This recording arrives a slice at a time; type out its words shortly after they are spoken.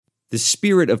The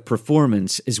spirit of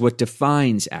performance is what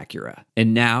defines Acura.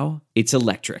 And now, it's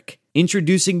electric.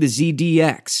 Introducing the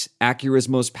ZDX, Acura's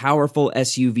most powerful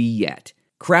SUV yet.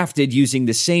 Crafted using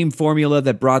the same formula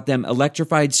that brought them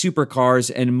electrified supercars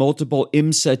and multiple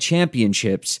IMSA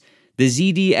championships, the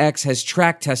ZDX has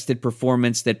track-tested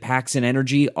performance that packs an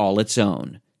energy all its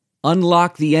own.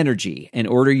 Unlock the energy and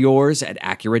order yours at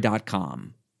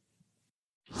Acura.com.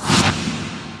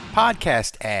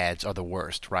 Podcast ads are the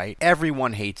worst, right?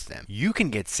 Everyone hates them. You can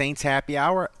get Saints Happy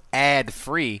Hour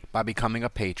ad-free by becoming a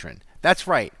patron. That's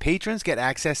right. Patrons get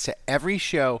access to every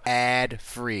show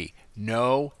ad-free.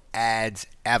 No ads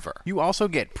ever. You also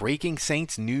get Breaking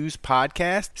Saints News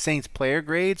podcast, Saints player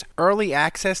grades, early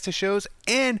access to shows,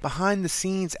 and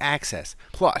behind-the-scenes access.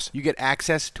 Plus, you get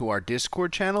access to our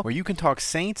Discord channel where you can talk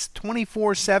Saints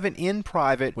 24/7 in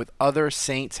private with other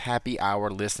Saints Happy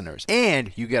Hour listeners.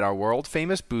 And you get our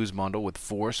world-famous booze bundle with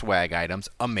 4 swag items.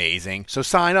 Amazing. So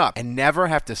sign up and never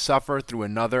have to suffer through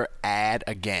another ad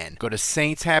again. Go to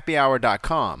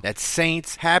saintshappyhour.com. That's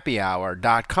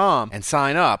saintshappyhour.com and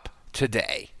sign up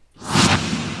today.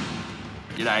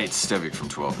 G'day, it's Stevic from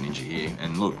 12 Ninja here.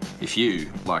 And look, if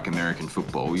you like American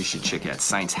football, you should check out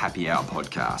Saints Happy Hour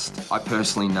podcast. I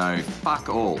personally know fuck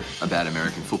all about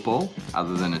American football,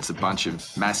 other than it's a bunch of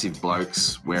massive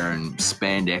blokes wearing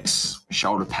spandex,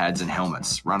 shoulder pads and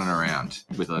helmets, running around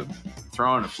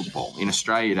throwing a football. In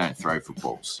Australia, you don't throw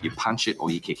footballs. You punch it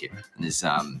or you kick it. And there's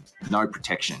no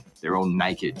protection. They're all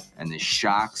naked. And there's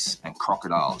sharks and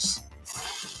crocodiles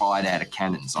fired out of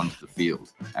cannons onto the field,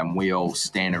 and we all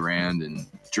stand around and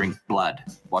drink blood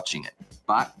watching it.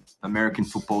 But American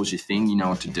football's your thing, you know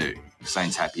what to do.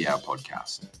 Saints Happy Hour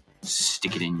podcast.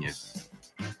 Stick it in your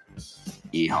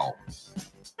ear hole.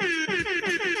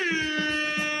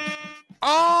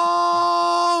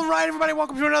 All right, everybody,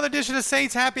 welcome to another edition of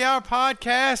Saints Happy Hour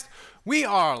podcast. We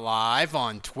are live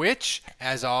on Twitch,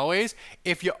 as always.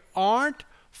 If you aren't,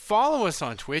 follow us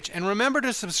on Twitch, and remember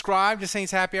to subscribe to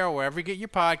Saints Happy Hour wherever you get your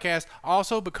podcast.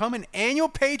 Also, become an annual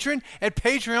patron at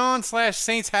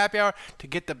Patreon/Saints Happy Hour to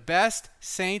get the best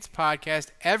Saints podcast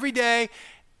every day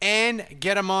and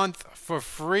get a month for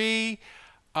free.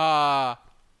 You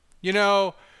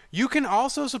can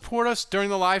also support us during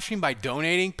the live stream by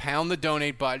donating. Pound the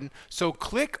donate button. So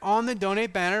click on the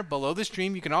donate banner below the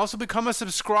stream. You can also become a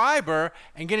subscriber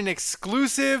and get an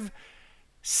exclusive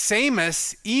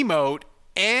Samus emote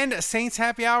and a Saints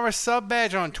Happy Hour sub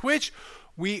badge on Twitch.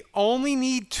 We only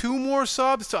need 2 more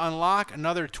subs to unlock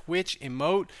another Twitch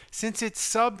emote. Since it's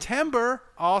September,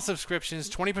 all subscriptions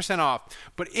 20% off.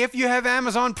 But if you have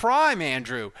Amazon Prime,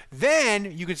 Andrew,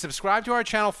 then you can subscribe to our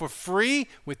channel for free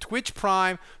with Twitch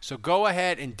Prime. So go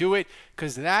ahead and do it,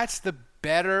 because that's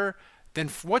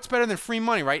what's better than free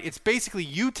money, right? It's basically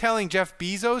you telling Jeff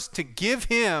Bezos to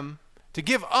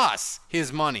give us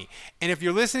his money. And if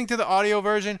you're listening to the audio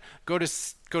version, go to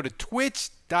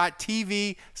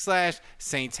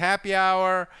twitch.tv/Saints Happy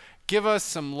Hour. Give us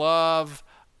some love.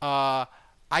 I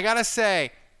gotta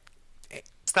say,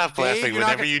 stop Dave, laughing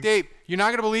whenever you. Dave, you're not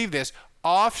gonna believe this.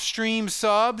 Off-stream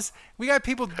subs, we got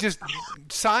people just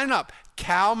signing up.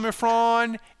 Cal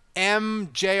Mifron,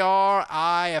 MJR,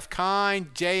 IF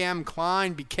Kind, JM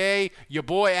Klein, BK, your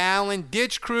boy Allen,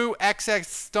 Ditch Crew, XX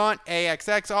Stunt,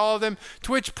 AXX, all of them.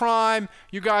 Twitch Prime,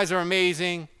 you guys are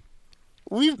amazing.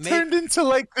 We've turned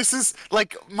into this is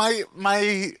like my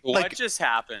what just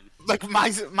happened? Like my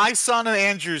son and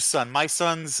Andrew's son. My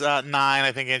son's 9,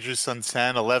 I think Andrew's son's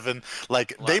 10, 11.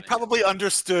 They probably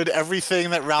understood everything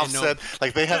that Ralph said.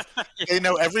 They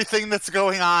know everything that's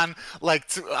going on.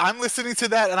 I'm listening to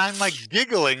that and I'm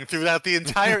giggling throughout the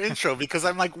entire intro because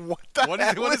I'm like, what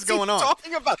is going on?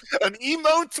 Talking about an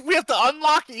emote? We have to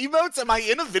unlock emotes? Am I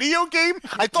in a video game?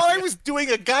 I thought I was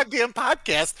doing a goddamn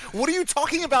podcast. What are you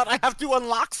talking about? I have to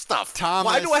unlock stuff.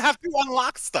 Why do I have to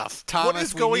unlock stuff? What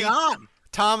is going on?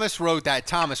 Thomas wrote that.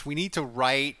 Thomas, we need to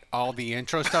write all the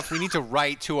intro stuff. We need to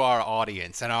write to our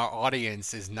audience, and our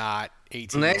audience is not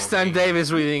 18. Next time Dave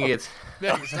is reading it.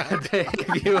 Next time Dave,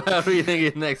 you are reading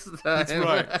it next time. That's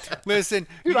right. Listen,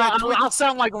 I'll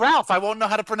sound like Ralph. I won't know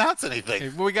how to pronounce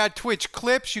anything. We got Twitch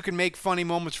clips. You can make funny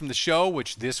moments from the show,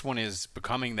 which this one is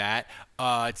becoming that.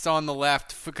 It's on the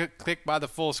left. Click by the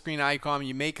full screen icon.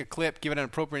 You make a clip, give it an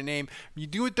appropriate name. You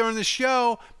do it during the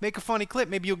show, make a funny clip.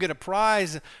 Maybe you'll get a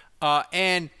prize.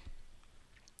 And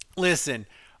listen,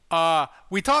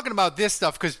 we talking about this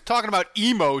stuff because talking about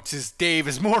emotes Dave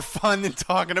is more fun than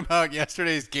talking about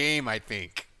yesterday's game, I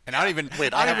think. And I don't even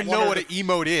know what an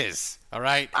emote is. All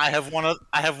right. I have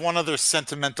one other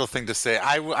sentimental thing to say.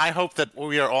 I hope that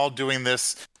we are all doing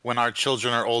this when our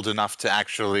children are old enough to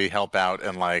actually help out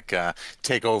and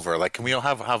take over. Like, can we all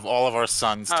have all of our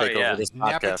sons take over this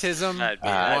podcast? Nepotism, that'd be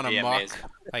amazing.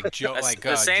 Like Joe,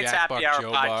 the Saints Jack Happy Buck, Hour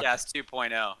Joe podcast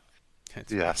 2.0.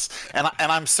 Yes, and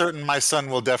I'm certain my son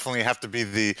will definitely have to be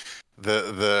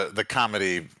the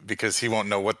comedy, because he won't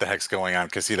know what the heck's going on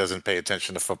because he doesn't pay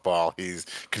attention to football. He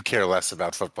could care less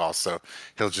about football, so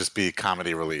he'll just be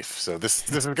comedy relief. So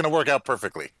this is going to work out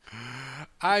perfectly.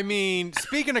 I mean,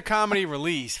 speaking of comedy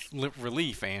relief,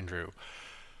 Andrew,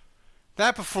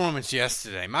 that performance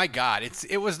yesterday, my God,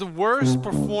 it was the worst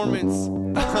performance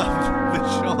of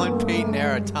the Sean Payton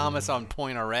era. Thomas on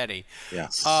point already.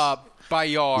 Yes. By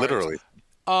yards. Literally.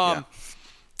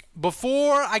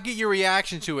 Before I get your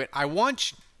reaction to it, I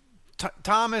want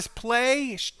Thomas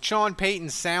play Sean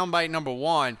Payton's soundbite number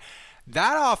 1.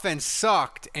 That offense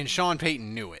sucked, and Sean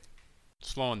Payton knew it.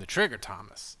 Slowing the trigger,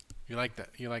 Thomas. You like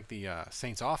the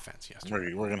Saints offense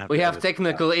yesterday? We have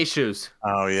technical issues.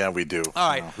 Oh yeah, we do. All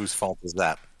right. Whose fault is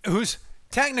that? Whose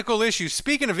technical issues?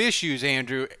 Speaking of issues,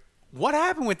 Andrew, what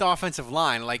happened with the offensive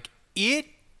line? Like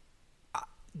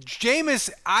Jameis,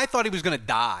 I thought he was going to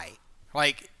die.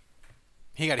 Like,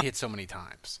 he got hit so many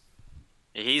times.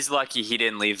 He's lucky he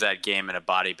didn't leave that game in a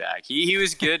body bag. He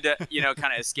was good at,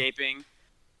 kind of escaping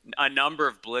a number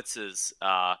of blitzes.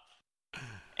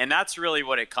 And that's really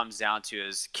what it comes down to,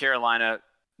 is Carolina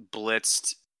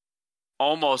blitzed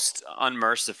almost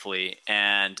unmercifully.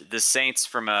 And the Saints,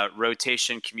 from a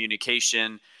rotation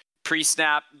communication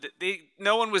pre-snap,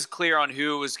 no one was clear on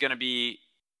who was going to be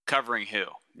covering who,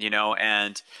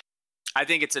 and I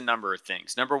think it's a number of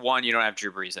things. Number one, you don't have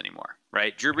Drew Brees anymore,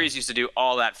 right? Drew Brees used to do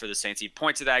all that for the Saints. He'd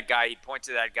point to that guy, he'd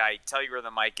tell you where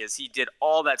the mic is. He did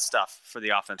all that stuff for the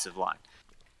offensive line.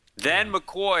 Then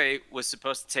McCoy was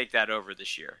supposed to take that over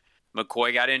this year.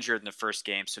 McCoy got injured in the first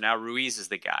game, so now Ruiz is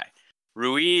the guy.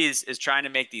 Ruiz is trying to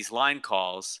make these line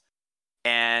calls,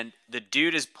 and the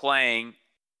dude is playing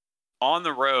on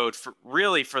the road for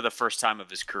the first time of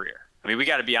his career. I mean, we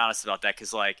got to be honest about that,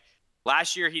 because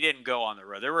last year he didn't go on the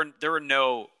road.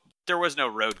 There was no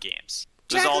road games.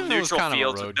 It was all neutral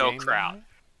fields with no crowd.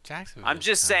 I'm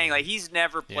just saying, he's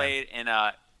never played in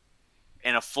a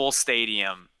full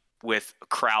stadium with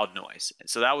crowd noise.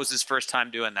 So that was his first time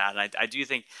doing that. And I do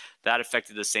think that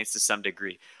affected the Saints to some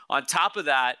degree. On top of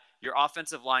that, your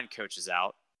offensive line coach is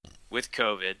out with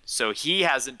COVID. So he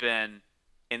hasn't been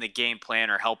in the game plan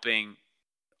or helping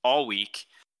all week.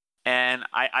 And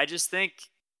I just think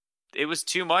it was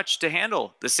too much to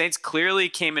handle. The Saints clearly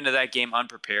came into that game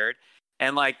unprepared.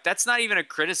 And that's not even a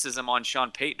criticism on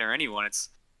Sean Payton or anyone.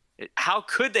 How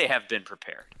could they have been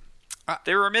prepared?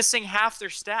 They were missing half their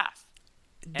staff.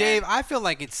 Dave, I feel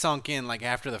like it sunk in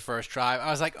after the first drive. I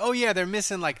was like, oh yeah, they're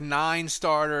missing 9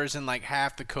 starters and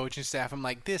half the coaching staff. I'm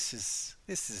like, this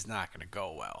is not going to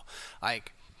go well.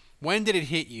 When did it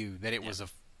hit you that it was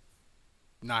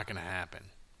not going to happen?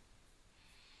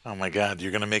 Oh my God,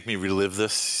 you're going to make me relive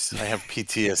this? I have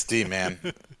PTSD, man.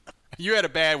 You had a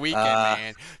bad weekend,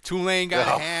 man. Tulane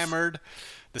got hammered.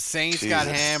 The Saints got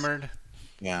hammered.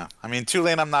 Yeah. I mean,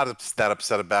 Tulane I'm not that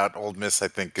upset about. Ole Miss, I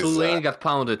think, is... Tulane got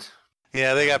pounded.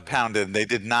 Yeah, they got pounded. They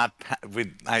did not...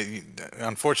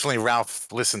 Unfortunately,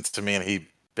 Ralph listened to me, and he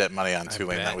bet money on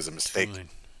Tulane. That was a mistake. Tulane.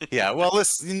 Yeah, well,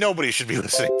 listen, nobody should be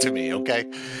listening to me, okay?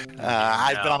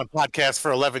 I've been on a podcast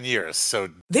for 11 years, so...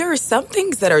 There are some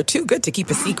things that are too good to keep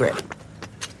a secret.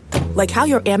 Like how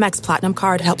your Amex Platinum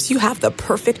card helps you have the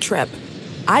perfect trip.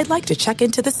 I'd like to check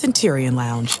into the Centurion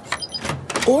Lounge.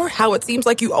 Or how it seems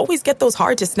like you always get those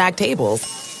hard-to-snag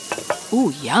tables.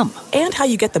 Ooh, yum. And how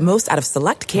you get the most out of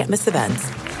select can't-miss events.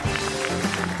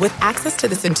 With access to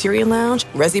the Centurion Lounge,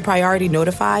 Resi Priority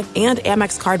Notified, and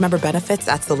Amex card member benefits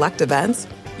at select events,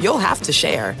 you'll have to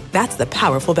share. That's the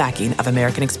powerful backing of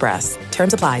American Express.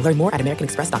 Terms apply. Learn more at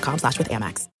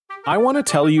americanexpress.com/withAmex. I want to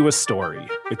tell you a story.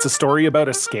 It's a story about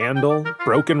a scandal,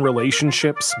 broken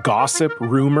relationships, gossip,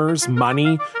 rumors,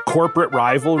 money, corporate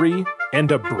rivalry,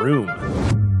 and a broom.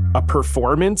 A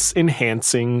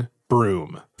performance-enhancing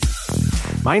broom.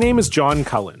 My name is John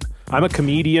Cullen. I'm a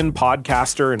comedian,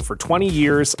 podcaster, and for 20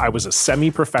 years, I was a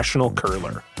semi-professional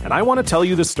curler. And I want to tell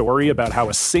you the story about how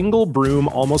a single broom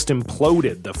almost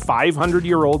imploded the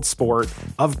 500-year-old sport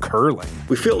of curling.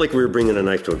 We felt like we were bringing a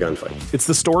knife to a gunfight. It's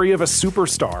the story of a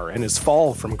superstar and his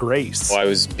fall from grace. Well, I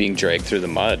was being dragged through the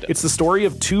mud. It's the story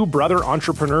of 2 brother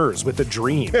entrepreneurs with a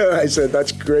dream. I said,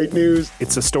 that's great news.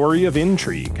 It's a story of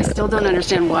intrigue. I still don't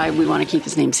understand why we want to keep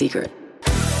his name secret.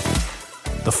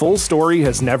 The full story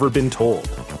has never been told,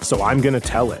 so I'm going to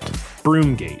tell it.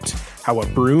 Broomgate, how a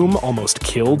broom almost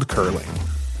killed curling.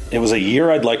 It was a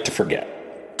year I'd like to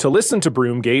forget. To listen to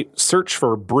Broomgate, search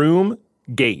for Broomgate.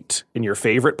 Broomgate in your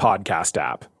favorite podcast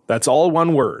app. That's all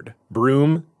one word.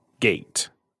 Broomgate.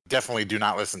 Definitely do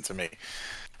not listen to me.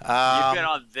 You've been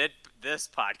on this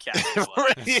podcast.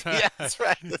 Yeah, that's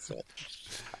right.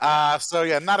 So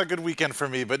yeah, not a good weekend for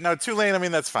me. But no, Tulane. I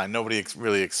mean, that's fine. Nobody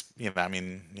really,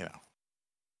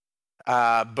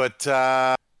 But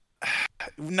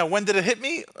no, when did it hit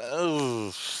me?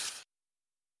 Oh,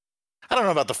 I don't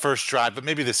know about the first drive, but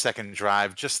maybe the second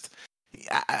drive. Just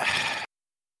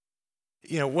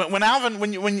when Alvin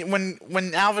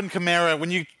Kamara,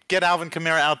 when you get Alvin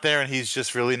Kamara out there and he's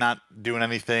just really not doing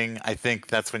anything, I think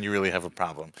that's when you really have a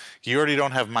problem. You already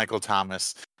don't have Michael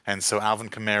Thomas, and so Alvin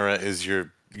Kamara is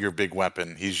your big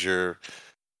weapon. He's your,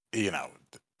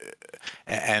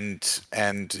 and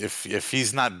if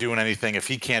he's not doing anything, if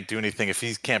he can't do anything, if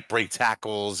he can't break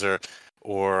tackles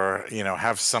or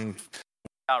have some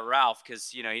Ralph, because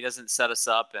he doesn't set us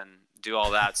up and do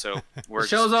all that. So the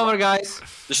show's over, guys.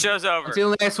 The show's over.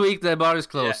 Until next week, the bar is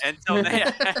closed. Yeah, until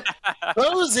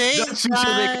closing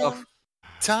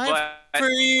time for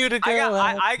you to go.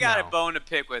 I got a bone to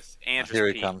pick with Andrews. Here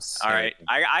he Pete. comes. All right,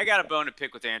 I got a bone to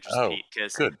pick with Andrews Pete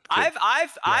because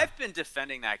I've been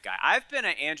defending that guy. I've been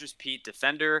an Andrews Pete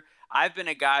defender. I've been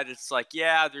a guy that's like,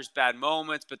 yeah, there's bad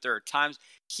moments, but there are times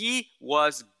he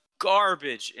was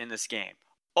garbage in this game.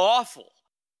 Awful.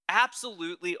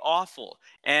 Absolutely awful.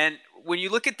 And when you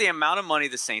look at the amount of money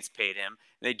the Saints paid him,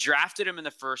 they drafted him in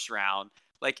the first round,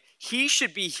 like he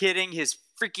should be hitting his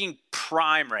freaking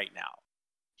prime right now.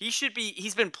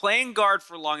 He's been playing guard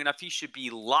for long enough. He should be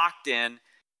locked in.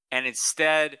 And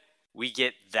instead we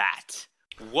get that.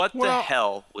 What the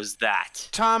hell was that?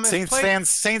 Thomas,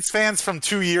 Saints fans from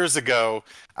 2 years ago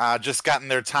just got in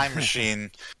their time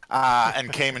machine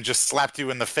and came and just slapped you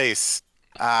in the face.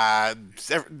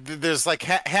 There's like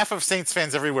half of Saints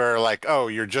fans everywhere are like, oh,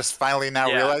 you're just finally now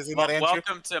realizing that, Andrew?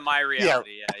 Welcome to my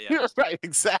reality. Yeah. Right,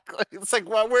 exactly. It's like,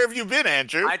 well, where have you been,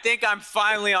 Andrew? I think I'm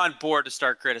finally on board to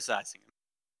start criticizing him.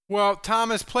 Well,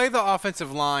 Thomas, play the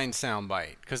offensive line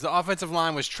soundbite because the offensive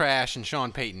line was trash and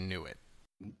Sean Payton knew it.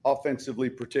 Offensively,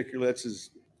 particularly, it's as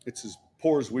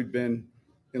poor as we've been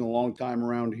in a long time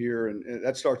around here, and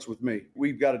that starts with me.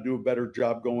 We've got to do a better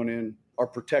job going in. Our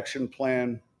protection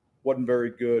plan wasn't very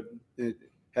good. It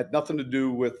had nothing to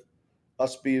do with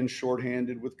us being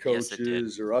shorthanded with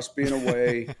coaches or us being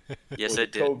away. Yes, or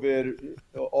it did. COVID,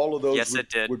 all of those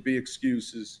would be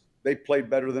excuses. They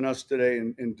played better than us today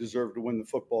and deserved to win the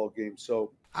football game.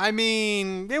 So I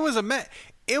mean, it was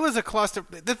a cluster.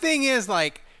 The thing is,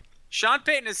 like, Sean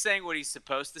Payton is saying what he's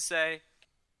supposed to say,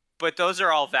 but those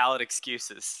are all valid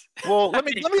excuses. Well, let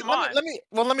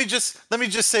me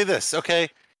just say this, okay?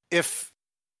 If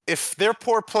their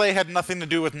poor play had nothing to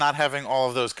do with not having all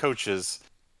of those coaches,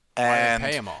 and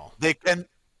pay them all,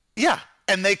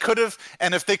 and they could have,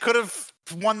 and if they could have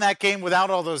won that game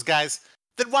without all those guys,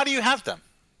 then why do you have them?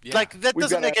 Yeah. Like that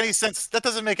doesn't make any sense. That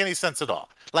doesn't make any sense at all.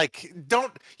 Like,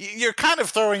 you're kind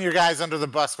of throwing your guys under the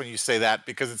bus when you say that,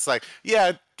 because it's like, yeah,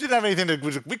 it didn't have anything to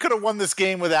do. We could have won this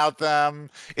game without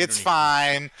them. It's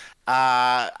fine.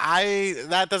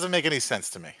 That doesn't make any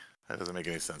sense to me. That doesn't make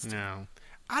any sense to me.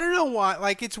 I don't know why.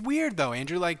 Like, it's weird though,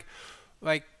 Andrew. Like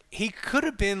he could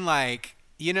have been like,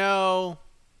 it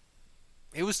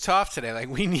was tough today. Like,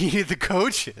 we needed the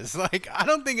coaches. Like, I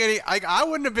don't think I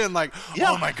wouldn't have been like,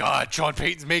 oh my God, Sean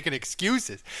Payton's making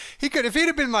excuses. If he'd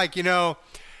have been like,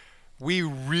 we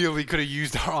really could have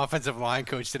used our offensive line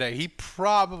coach today. He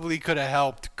probably could have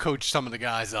helped coach some of the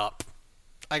guys up.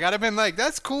 Like, I'd have been like,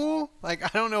 that's cool. Like, I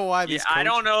don't know why these coaches... I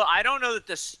don't know that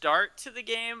the start to the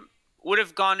game would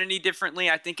have gone any differently.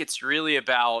 I think it's really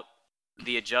about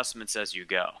the adjustments as you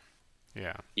go.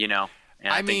 Yeah.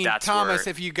 And I mean, that's Thomas,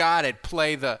 if you got it,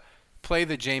 play the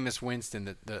Jameis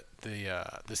Winston, the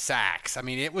sacks. I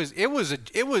mean, it was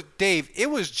Dave. It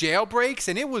was jailbreaks,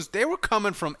 and they were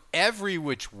coming from every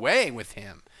which way with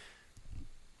him.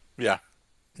 Yeah,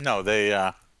 no, they.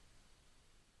 I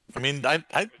mean,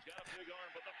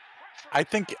 I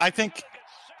think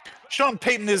Sean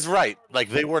Payton is right. Like,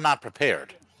 they were not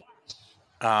prepared.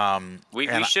 We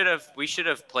should have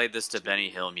played this to Benny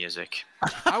Hill music.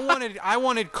 I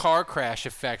wanted car crash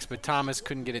effects, but Thomas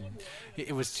couldn't get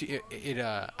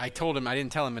it. I told him I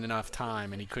didn't tell him in enough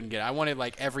time, and he couldn't get it. I wanted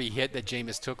like every hit that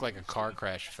Jameis took, like a car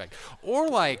crash effect, or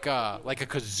like a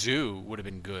kazoo would have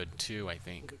been good too. I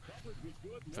think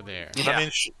for there. Yeah.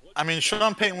 I mean,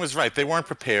 Sean Payton was right. They weren't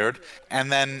prepared,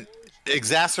 and then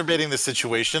exacerbating the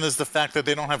situation is the fact that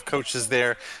they don't have coaches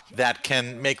there that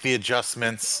can make the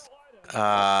adjustments.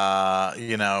 Or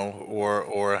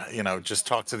just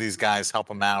talk to these guys, help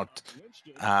them out.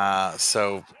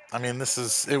 So, I mean,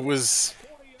 it was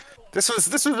This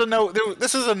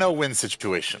was a no-win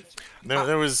situation.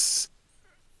 There was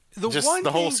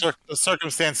the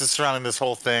circumstances surrounding this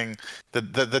whole thing.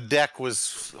 The deck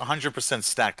was 100%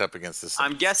 stacked up against this.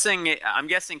 I'm guessing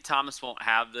Thomas won't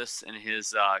have this in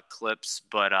his clips,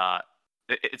 but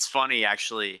it's funny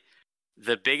actually.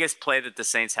 The biggest play that the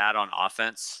Saints had on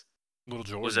offense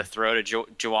was a throw to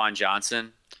Juwan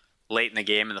Johnson late in the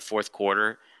game in the fourth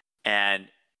quarter, and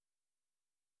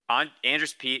on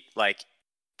Andrus Peat, like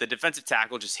the defensive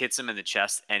tackle just hits him in the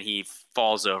chest and he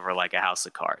falls over like a house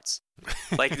of cards.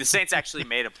 Like the Saints actually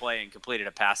made a play and completed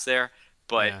a pass there,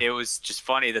 but it was just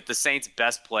funny that the Saints'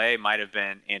 best play might have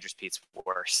been Andrus Peat's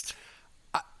worst.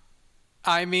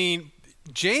 I mean,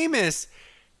 Jameis,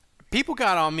 people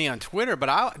got on me on Twitter,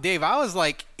 but Dave, I was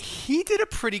like, he did a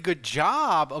pretty good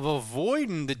job of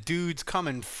avoiding the dudes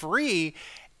coming free.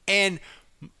 And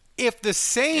if the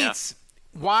Saints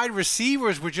wide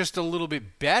receivers were just a little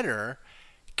bit better,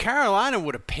 Carolina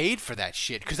would have paid for that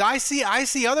shit. Because I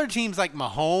see other teams like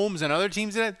Mahomes and other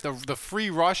teams that the free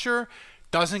rusher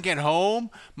doesn't get home.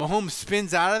 Mahomes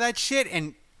spins out of that shit,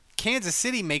 and Kansas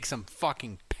City makes them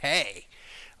fucking pay.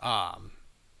 But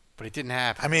it didn't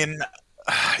happen. I mean,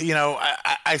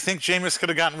 I think Jameis could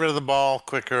have gotten rid of the ball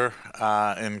quicker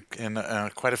in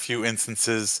quite a few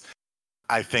instances.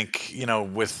 I think,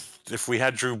 if we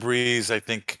had Drew Brees, I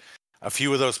think a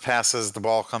few of those passes, the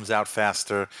ball comes out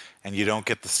faster and you don't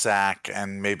get the sack,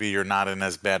 and maybe you're not in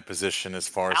as bad position as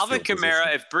far as Alvin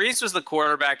Kamara. If Brees was the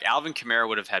quarterback, Alvin Kamara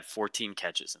would have had 14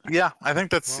 catches in that. Yeah, I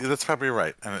think that's probably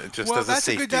right. Just as a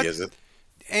safety, is it?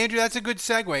 Andrew, that's a good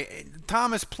segue.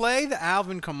 Thomas, play the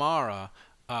Alvin Kamara.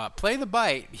 Play the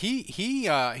bite. He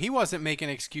wasn't making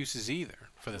excuses either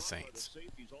for the Saints.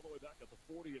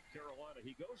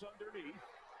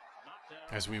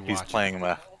 As we watch, he's playing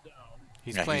the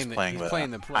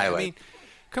play. I mean,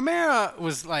 Kamara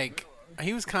was like,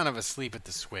 he was kind of asleep at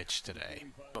the switch today,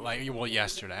 but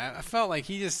yesterday. I felt like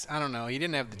he just, I don't know, he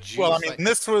didn't have the juice. Well, I mean,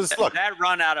 this was that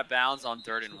run out of bounds on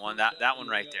 3rd and 1. That one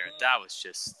right there, that was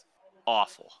just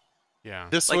awful. Yeah,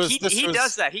 he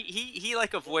does that. He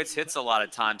like avoids hits a lot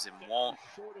of times and won't.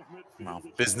 Well,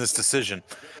 business decision.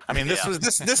 I mean,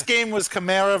 this game was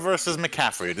Kamara versus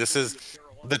McCaffrey. This is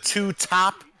the two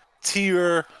top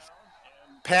tier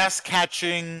pass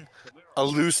catching,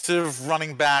 elusive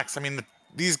running backs. I mean,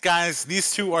 these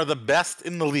two are the best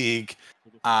in the league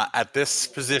at this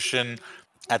position,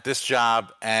 at this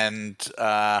job, and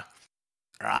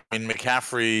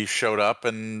McCaffrey showed up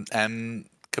and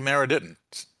Kamara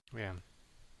didn't. Yeah.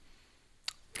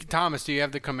 Thomas, do you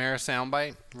have the Kamara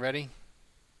soundbite ready?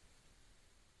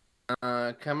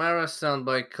 Kamara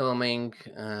soundbite coming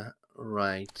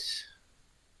right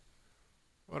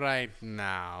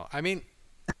now. I mean,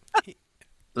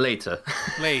 later.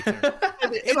 In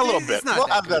a little bit. We'll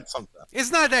have that sometime. It's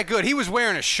not that good. He was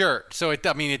wearing a shirt, so it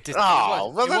wasn't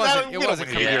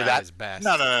Kamara's best.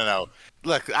 No.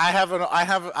 Look, I have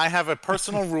a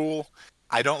personal rule.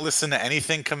 I don't listen to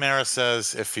anything Kamara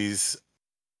says if he's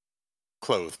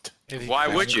clothed. Why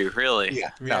would you, really? Yeah.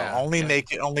 No, only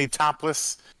naked, only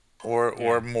topless,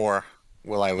 or more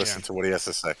will I listen to what he has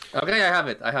to say. Okay, I have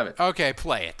it. Okay,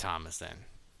 play it, Thomas, then.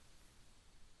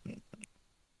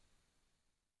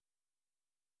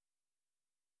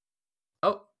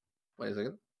 Oh, wait a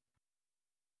second.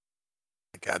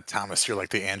 God, Thomas, you're like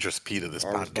the Andrus Peat of this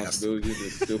Our podcast. Responsibility to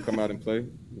still come out and play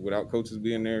without coaches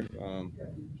being there.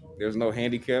 There's no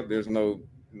handicap.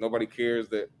 Nobody cares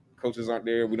that coaches aren't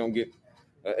there. We don't get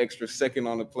an extra second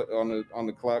on the play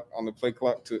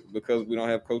clock because we don't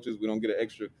have coaches. We don't get an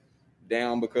extra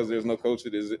down because there's no coach.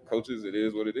 It is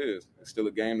what it is. It's still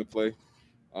a game to play,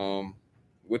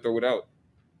 with or without.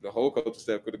 The whole coaching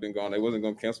staff could have been gone. They wasn't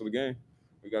going to cancel the game.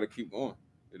 We got to keep going.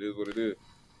 It is what it is.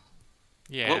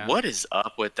 Yeah. What is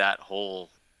up with that whole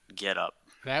get up?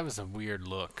 That was a weird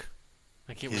look.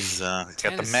 Like it was. He's got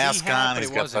the mask on. He's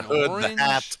got the hood, orange. the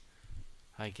hat.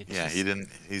 He didn't.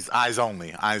 He's eyes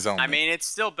only. I mean, it's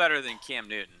still better than Cam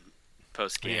Newton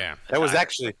post game. Yeah. That was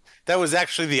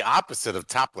actually the opposite of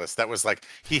topless. That was like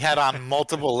he had on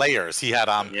multiple layers. He had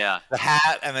on the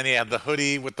hat, and then he had the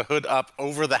hoodie with the hood up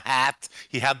over the hat.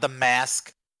 He had the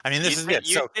mask. I mean, this is it.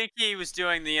 You think he was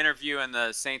doing the interview in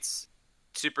the Saints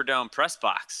Superdome press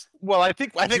box? Well, I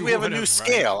think we have a new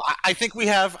scale. I think we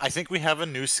have a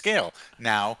new scale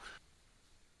now.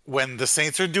 When the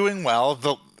Saints are doing well,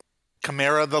 the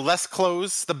less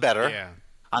clothes, the better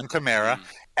on Kamara,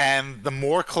 and the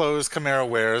more clothes Kamara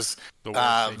wears,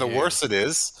 the worse it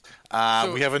is.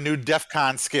 We have a new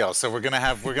DEFCON scale, so we're gonna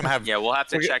have. Yeah, we'll have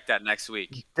to check that next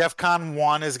week. DEFCON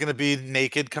 1 is gonna be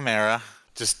naked Kamara.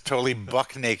 just totally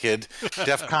buck naked.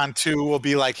 DEFCON 2 will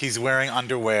be like he's wearing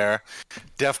underwear.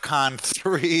 DEFCON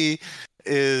 3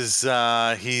 is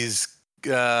he's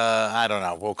I don't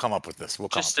know. We'll come up with this.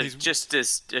 Just a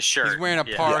shirt. He's wearing a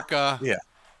parka. Yeah.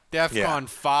 DEFCON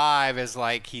 5 is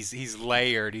like he's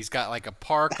layered. He's got like a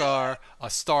parka, a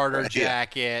starter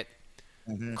jacket,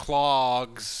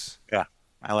 clogs. Yeah,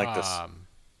 I like this.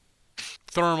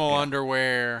 Thermal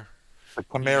underwear. The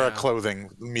Chimera clothing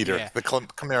meter. Yeah. The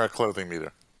Chimera clothing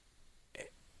meter.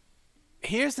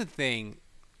 Here's the thing,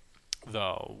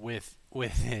 though, with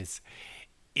this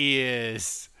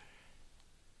is.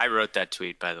 I wrote that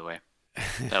tweet, by the way.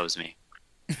 That was me.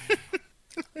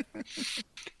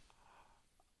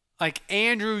 Like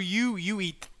Andrew, you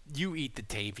eat the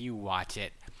tape, you watch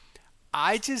it.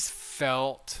 I just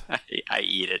felt I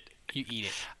eat it. You eat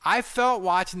it. I felt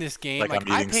watching this game like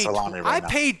I'm eating salami right now.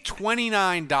 I paid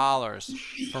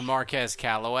 $29 for Marquez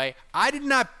Callaway. I did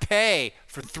not pay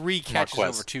for 3 catches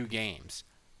over 2 games.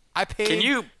 I paid. Can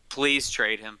you please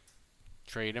trade him?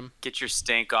 Trade him. Get your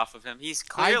stink off of him. He's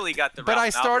clearly got the. But Ralph I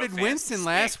started Malbrough Winston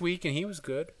last week, and he was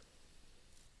good.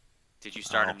 Did you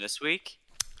start him this week?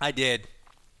 I did.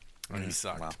 And he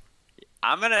sucked. Well.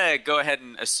 I'm going to go ahead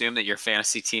and assume that your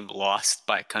fantasy team lost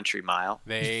by a country mile.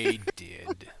 They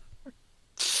did.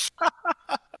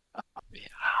 Yeah.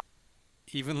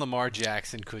 Even Lamar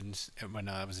Jackson couldn't. Well,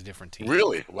 no, that was a different team.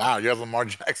 Really? Wow, you have Lamar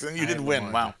Jackson. You did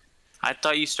win. Wow. I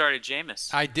thought you started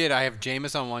Jameis. I did. I have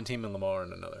Jameis on one team and Lamar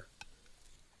on another.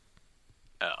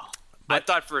 Oh. I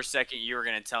thought for a second you were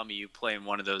going to tell me you play in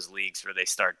one of those leagues where they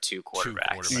start 2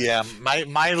 quarterbacks. Yeah,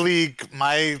 my league,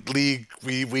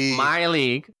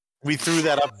 we threw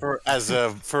that up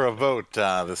for a vote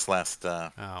this last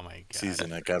season.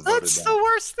 That got voted That's down. the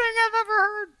worst thing I've ever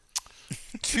heard.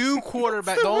 2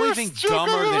 quarterbacks. The only thing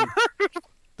dumber than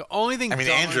the only thing. I mean,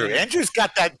 dumber Andrew's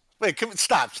got that. Wait,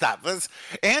 stop.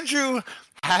 Andrew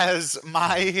has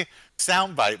my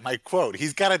soundbite, my quote.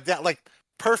 He's got it down, like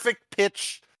perfect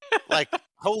pitch. Like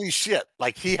holy shit!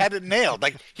 Like he had it nailed.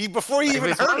 Like before you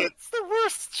even heard it. It's the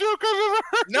worst joke I've ever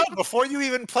heard. No, before you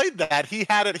even played that, he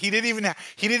had it. He didn't even have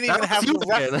the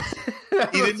reference.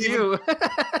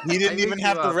 He didn't even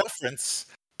have the reference.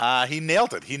 He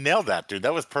nailed it. He nailed that, dude.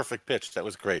 That was perfect pitch. That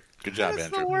was great. Good job, Andrew.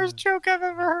 That's the worst joke I've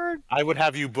ever heard. I would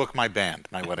have you book my band,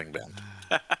 my wedding band.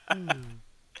 I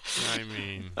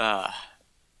mean,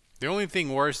 the only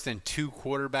thing worse than 2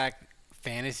 quarterback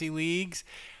fantasy leagues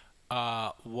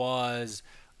was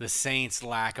the Saints'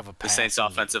 lack of a pass. The Saints'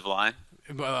 offensive line.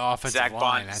 Offensive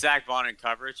line. Zach Bond in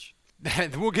coverage.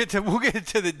 We'll get to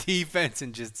the defense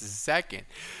in just a second,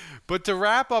 but to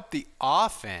wrap up the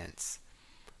offense,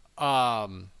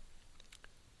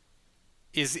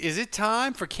 is it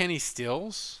time for Kenny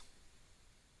Stills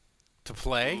to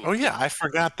play? Oh yeah, I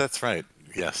forgot. That's right.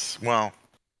 Yes. Well,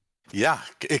 yeah.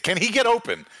 Can he get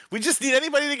open? We just need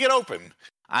anybody to get open.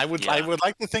 I would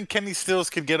like to think Kenny Stills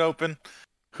could get open.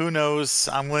 Who knows?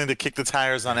 I'm willing to kick the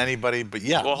tires on anybody, but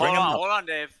yeah. Well, hold on,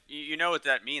 Dave. You know what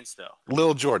that means, though.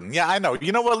 Lil Jordan. Yeah, I know.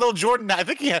 You know what, Lil Jordan? I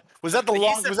think was that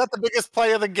the biggest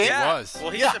play of the game? Yeah. It was.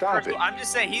 Well, he's the first. I'm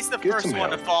just saying he's the first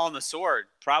one to fall on the sword.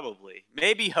 Probably.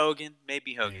 Maybe Hogan.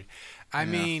 I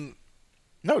mean.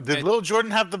 No, did Lil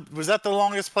Jordan was that the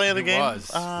longest play of the game? It was.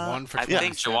 One for I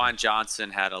think Juwan Johnson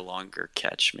had a longer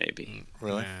catch, maybe.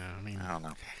 Really? Yeah, I don't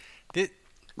know.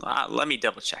 Let me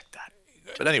double check that.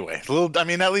 But anyway, at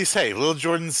least, Lil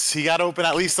Jordan's, he got open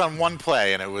at least on one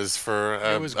play, and it was for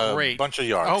a bunch of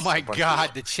yards. Oh, my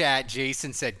God. The chat,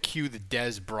 Jason said, cue the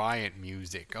Des Bryant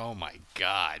music. Oh, my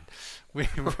God. We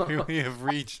have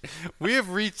reached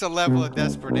a level of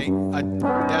desperation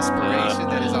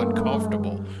that is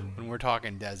uncomfortable when we're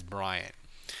talking Des Bryant.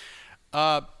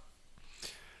 Hold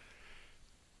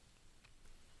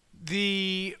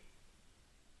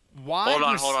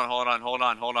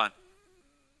on.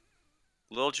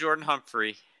 Lil Jordan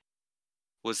Humphrey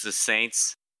was the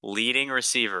Saints' leading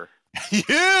receiver.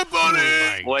 Yeah,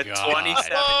 buddy! With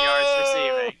 27 yards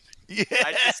receiving. Yeah.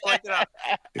 I just looked it up.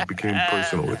 It became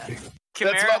personal with me.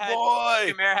 That's my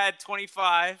boy! Kamara had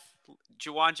 25.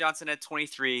 Juwan Johnson had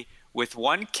 23. With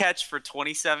 1 catch for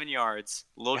 27 yards,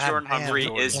 Lil Jordan Humphrey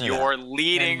is your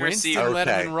leading receiver. Winston led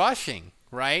him in rushing,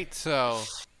 right? So,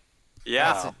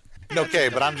 yeah. Okay,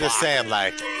 but I'm just saying,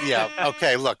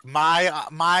 okay, look,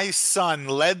 my son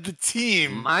led the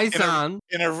team.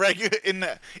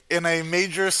 in a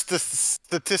major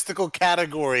statistical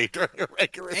category during a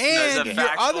regular season. And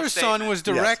your other son was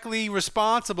directly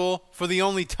responsible for the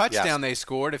only touchdown they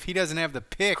scored. If he doesn't have the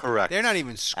pick, they're not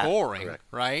even scoring,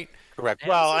 right? Correct.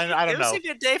 Well, I don't know. It was a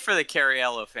good day for the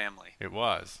Cariello family. It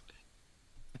was.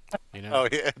 You know? Oh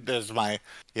yeah, there's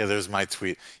my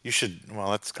tweet. You should.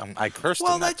 Well, I cursed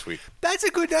in that tweet. That's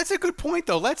a good point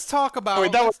though. Let's talk about. Oh,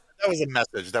 wait, that was a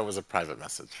message. That was a private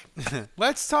message.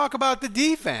 Let's talk about the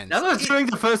defense. That was during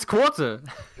the first quarter.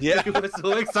 Yeah, you were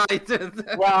so excited.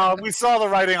 Well, we saw the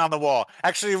writing on the wall.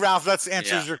 Actually, Ralph, that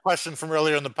answers your question from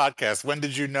earlier in the podcast. When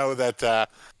did you know that?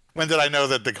 When did I know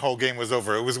that the whole game was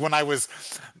over? It was when I was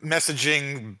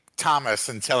messaging Thomas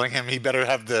and telling him he better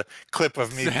have the clip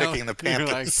of me picking the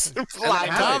Panthers.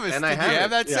 Thomas, did you have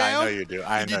that sound? Yeah, I know you do.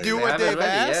 Did you do what Dave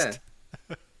asked?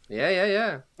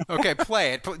 Yeah. Okay,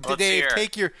 play it. Dave,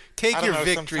 take your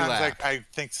victory lap. I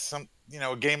think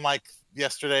a game like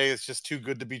yesterday is just too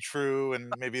good to be true,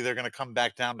 and maybe they're going to come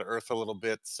back down to earth a little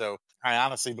bit. So I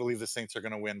honestly believe the Saints are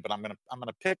going to win, but I'm going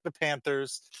to pick the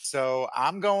Panthers. So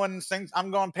I'm going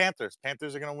Panthers.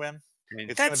 Panthers are going to win.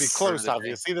 It's going to be close,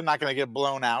 obviously. They're not going to get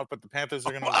blown out, but the Panthers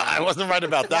are going to win. I wasn't right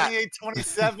about that.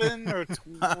 28-27 or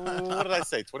what did I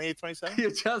say? 28-27? You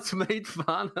just made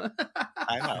fun.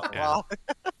 I know. Well,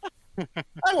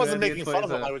 I wasn't making fun of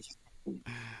them. I was just...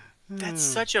 That's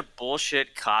such a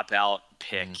bullshit cop-out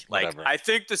pick. Whatever. I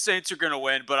think the Saints are going to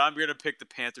win, but I'm going to pick the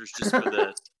Panthers just for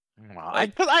this.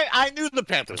 I knew the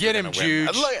Panthers. Get were him,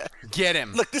 Juge. Get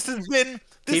him. Look, this has been.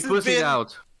 Keep pushing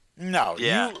out. No.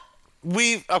 Yeah.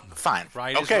 Fine.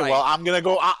 Right. Okay. Well, I'm gonna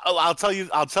go. I'll tell you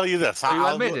this. You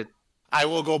admit it. I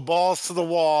will go balls to the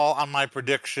wall on my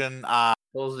prediction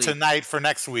tonight for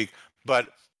next week. But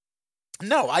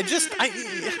no,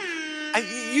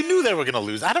 you knew they were going to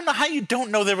lose. I don't know how you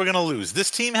don't know they were going to lose.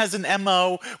 This team has an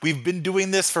MO. We've been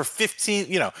doing this for 15,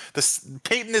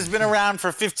 Peyton has been around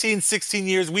for 15, 16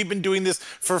 years. We've been doing this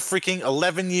for freaking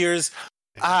 11 years.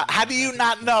 How do you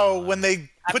not know when they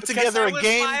put together a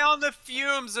game? I was high on the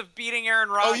fumes of beating Aaron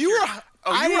Rodgers. You were high,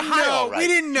 all right. We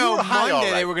didn't know Monday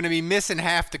Monday they were going to be missing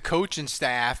half the coaching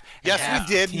staff. Yes,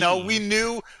 we did. No, we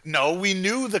knew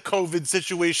the COVID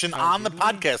situation on the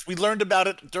podcast. We learned about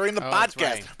it during the podcast.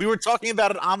 Right. We were talking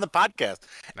about it on the podcast.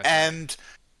 And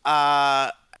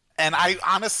I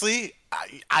honestly,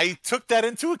 I took that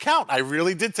into account. I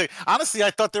really did honestly,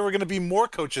 I thought there were going to be more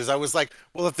coaches. I was like,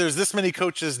 well, if there's this many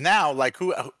coaches now, like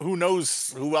who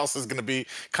knows who else is going to be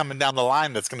coming down the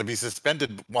line that's going to be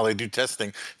suspended while they do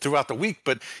testing throughout the week.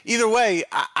 But either way,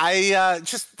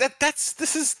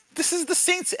 this is the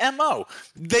Saints' MO.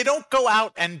 They don't go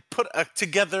out and put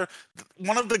together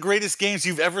one of the greatest games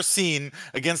you've ever seen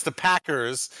against the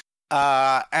Packers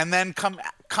and then come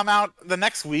out the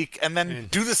next week and then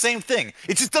do the same thing.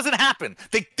 It just doesn't happen.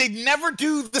 They never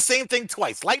do the same thing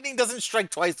twice. Lightning doesn't strike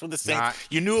twice with the Saints.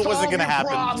 You knew it wasn't going to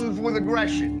happen. Problems with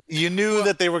aggression. You knew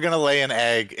that they were going to lay an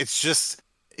egg. It's just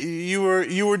you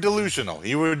were delusional.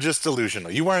 You were just delusional.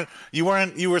 You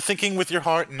were thinking with your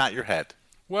heart and not your head.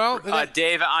 Well,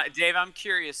 Dave, I'm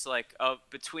curious.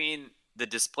 Between the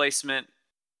displacement.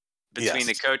 Between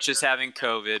the coaches having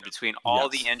COVID, between all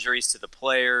the injuries to the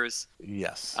players.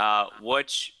 Yes.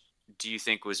 Which do you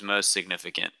think was most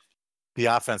significant? The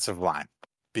offensive line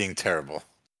being terrible.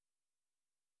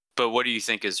 But what do you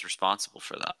think is responsible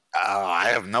for that? I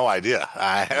have no idea.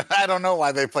 I don't know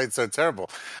why they played so terrible.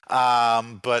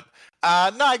 But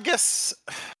no, I guess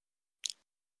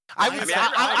honestly,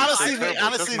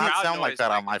 it not sound like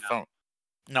that on my phone.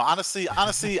 No, honestly,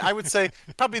 I would say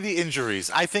probably the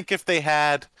injuries. I think if they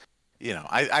had,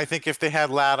 I think if they had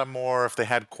Lattimore, if they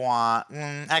had Quan,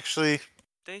 actually,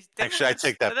 I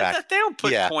take that back. They don't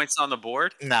put points on the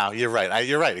board. No, you're right.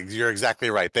 You're right. You're exactly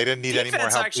right. They didn't need any more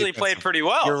help. Defense actually played pretty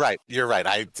well. You're right. You're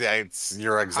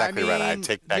exactly right. I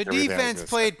take back everything. The defense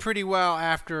played pretty well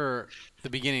after the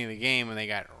beginning of the game when they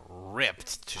got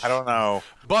ripped. I don't know.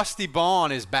 Busty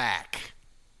Baun is back.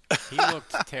 He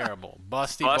looked terrible.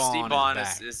 Busty Baun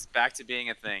is back to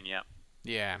being a thing. Yep.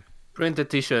 Yeah.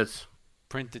 Printed T-shirts.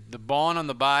 The Baun on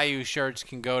the Bayou shirts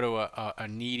can go to a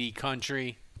needy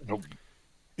country. Nope.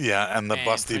 Yeah, and the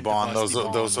Busty Baun, those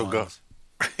will go.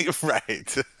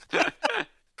 Right.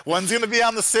 One's going to be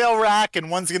on the sale rack,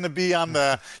 and one's going to be on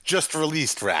the just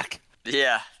released rack.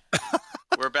 Yeah.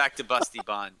 We're back to Busty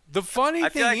Baun. The funny thing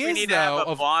is, I feel like we need to have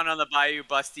a Baun on the Bayou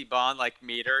Busty Baun like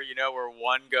meter, where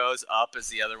one goes up as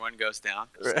the other one goes down.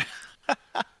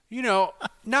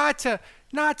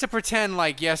 Not to pretend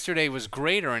like yesterday was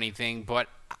great or anything, but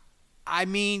I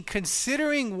mean,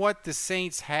 considering what the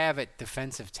Saints have at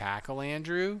defensive tackle,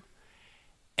 Andrew,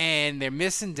 and they're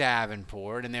missing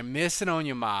Davenport and they're missing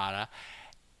Onyemata,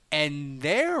 and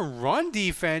their run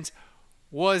defense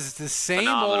was the same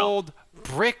old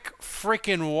brick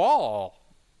freaking wall.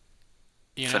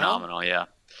 Phenomenal, yeah.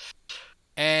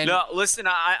 And no, listen,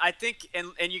 I think,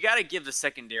 and you got to give the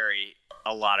secondary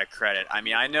a lot of credit. I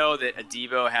mean, I know that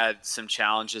Adebo had some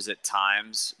challenges at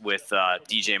times with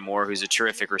DJ Moore, who's a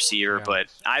terrific receiver, but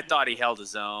I thought he held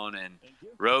his own, and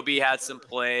Roby had some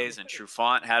plays, and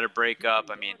Trufant had a breakup.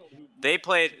 I mean, they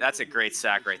played – that's a great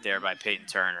sack right there by Peyton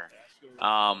Turner.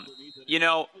 You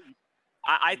know,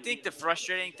 I think the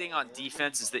frustrating thing on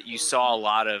defense is that you saw a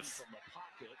lot of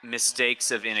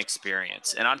mistakes of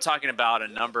inexperience. And I'm talking about a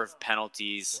number of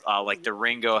penalties, like the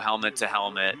Ringo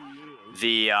helmet-to-helmet,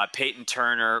 the Peyton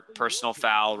Turner personal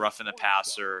foul, roughing the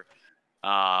passer.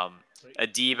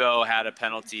 Adebo had a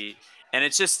penalty. And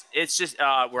it's just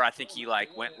where I think he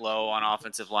went low on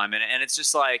offensive linemen. And it's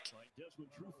just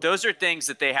those are things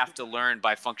that they have to learn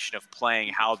by function of playing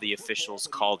how the officials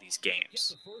call these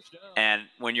games. And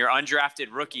when you're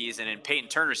undrafted rookies, and in Peyton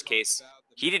Turner's case,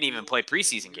 he didn't even play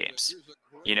preseason games.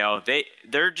 You know,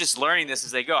 they're just learning this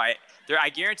as they go. I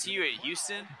guarantee you at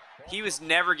Houston, he was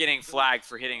never getting flagged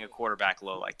for hitting a quarterback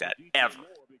low like that, ever.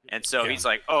 And so he's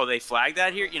like, oh, they flagged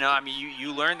that here? You know, I mean,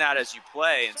 you learn that as you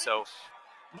play. And so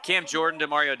Cam Jordan to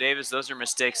Mario Davis, those are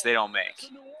mistakes they don't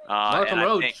make. Malcolm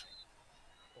Roach.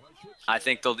 I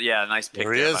think they'll, nice pick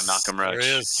there by Malcolm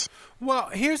Roach. Well,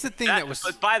 here's the thing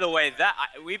But by the way,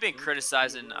 we've been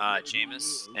criticizing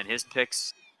Jameis and his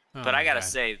picks, but I gotta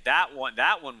say that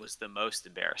one was the most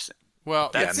embarrassing.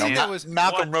 Well,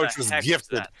 Malcolm Roach was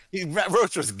gifted.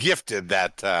 Roach was gifted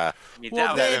that. That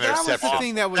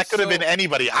interception. That could have been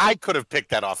anybody. I could have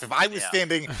picked that off if I was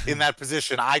standing in that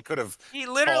position. I could have. He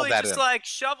literally just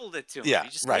shoveled it to him. Yeah,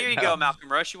 here you go,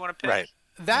 Malcolm Roach. You want to pick? Right.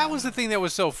 That was the thing that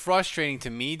was so frustrating to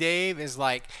me, Dave. Is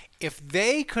if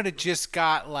they could have just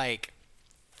got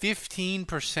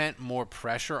 15% more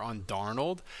pressure on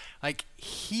Darnold,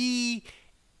 he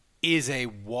is a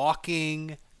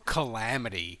walking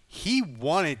calamity. He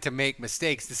wanted to make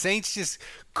mistakes. The Saints just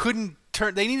couldn't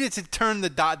turn. They needed to turn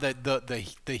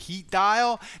the heat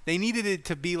dial. They needed it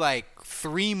to be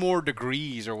 3 more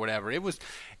degrees or whatever.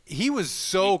 He was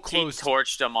so close. He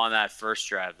torched him on that first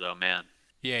drive, though, man.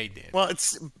 Yeah, he did. Well,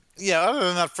 other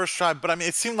than that first drive, but I mean,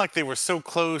 it seemed like they were so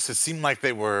close. It seemed like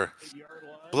they were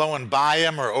blowing by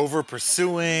him or over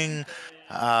pursuing.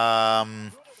 There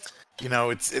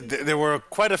were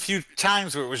quite a few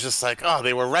times where it was just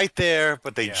they were right there,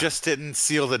 but they just didn't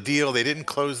seal the deal. They didn't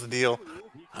close the deal.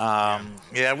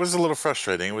 It was a little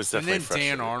frustrating. It was definitely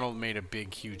frustrating. And then Dan Arnold made a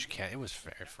huge catch. It was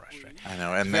very frustrating. I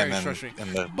know, and then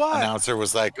the announcer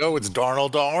was like, "Oh, it's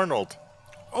Darnold to Arnold."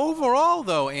 Overall,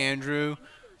 though, Andrew,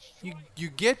 you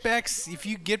get back if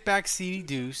you get back CeeDee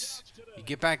Deuce, you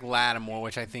get back Lattimore,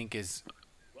 which I think is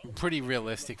pretty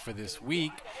realistic for this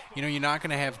week. You know, you're not going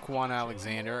to have Quan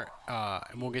Alexander,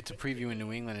 and we'll get to preview in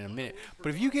New England in a minute. But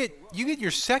if you get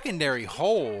your secondary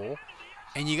whole,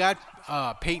 and you got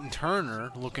Peyton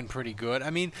Turner looking pretty good. I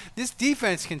mean, this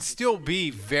defense can still be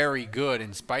very good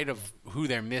in spite of who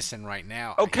they're missing right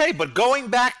now. Okay, but going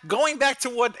back to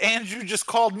what Andrew just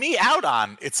called me out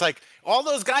on, it's all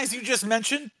those guys you just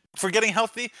mentioned for getting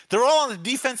healthy, they're all on the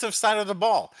defensive side of the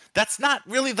ball. That's not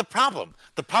really the problem.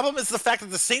 The problem is the fact that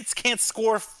the Saints can't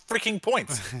score freaking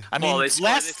points. They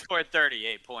scored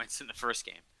 38 points in the first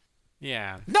game.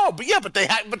 Yeah. No, but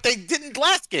they didn't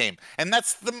last game, and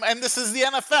this is the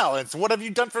NFL. It's what have you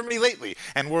done for me lately?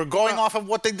 And we're going off of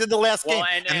what they did the last game.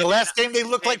 And the last game they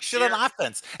looked like shit on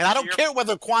offense. And I don't care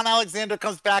whether Quan Alexander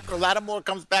comes back or Lattimore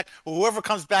comes back or whoever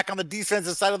comes back on the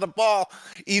defensive side of the ball.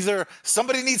 Either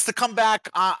somebody needs to come back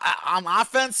on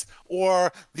offense,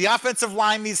 or the offensive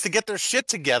line needs to get their shit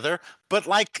together. But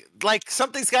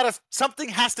something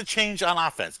has to change on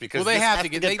offense because they have to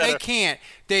get. They can't.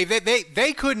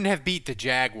 They couldn't have beat the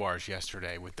Jaguars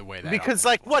yesterday with the way that. Because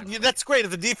that's great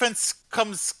if the defense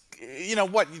comes.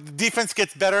 The defense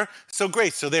gets better, so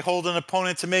great. So they hold an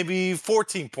opponent to maybe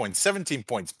 14 points, 17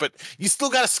 points, but you still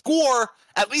got to score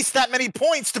at least that many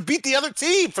points to beat the other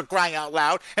team, for crying out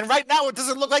loud. And right now, it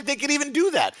doesn't look like they can even do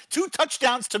that. 2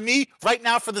 touchdowns to me right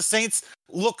now for the Saints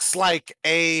looks like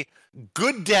a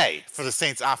good day for the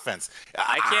Saints offense.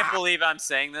 I can't believe I'm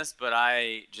saying this, but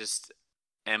I just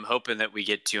am hoping that we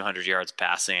get 200 yards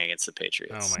passing against the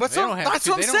Patriots. Oh my God. That's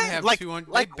what I'm saying.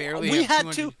 They barely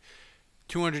have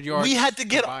 200 yards. We had to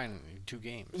get in 2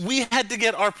 games. We had to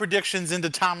get our predictions into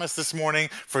Thomas this morning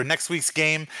for next week's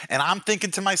game, and I'm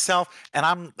thinking to myself, and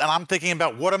I'm thinking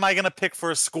about what am I going to pick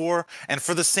for a score? And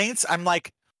for the Saints, I'm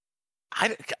like,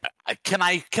 can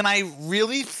I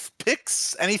really pick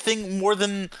anything more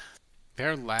than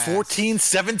 14,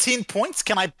 17 points?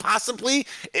 Can I possibly?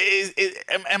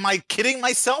 Am I kidding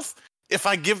myself? If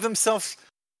I give them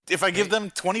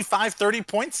 25, 30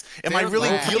 points, am I really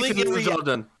feeling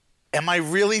it? Am I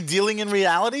really dealing in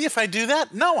reality if I do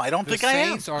that? No, I don't think I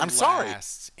am. Saints are I'm sorry.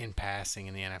 last in passing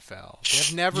in the NFL.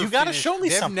 They've never You got to show me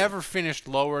they've something. never finished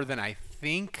lower than, I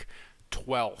think,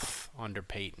 12th under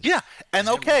Peyton. Yeah, and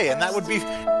okay, and that would be,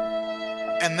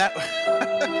 and that,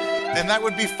 and that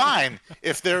would be fine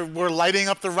if they were lighting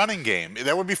up the running game.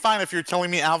 That would be fine if you're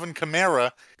telling me Alvin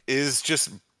Kamara is just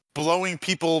blowing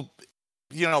people,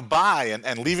 by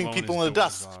and leaving Blowing people his in the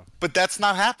dust. doors off. But that's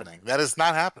not happening. That is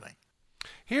not happening.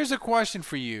 Here's a question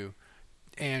for you,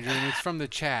 Andrew, and it's from the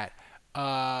chat,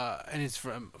 and it's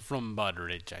from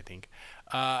Budridge, I think.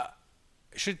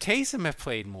 Should Taysom have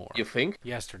played more? You think?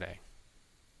 Yesterday.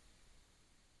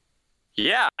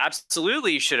 Yeah,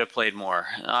 absolutely. You should have played more.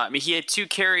 He had 2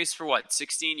 carries for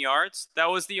 16 yards. That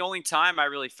was the only time I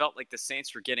really felt like the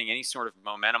Saints were getting any sort of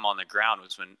momentum on the ground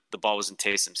was when the ball was in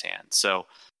Taysom's hand. So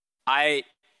I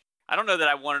don't know that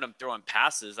I wanted him throwing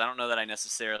passes. I don't know that I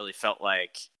necessarily felt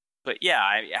like, but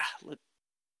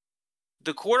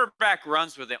the quarterback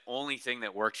runs were the only thing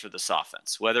that worked for this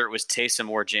offense, whether it was Taysom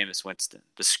or Jameis Winston.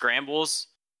 The scrambles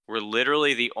were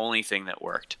literally the only thing that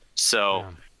worked. So.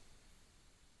 Yeah.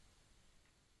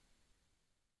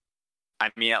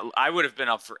 I would have been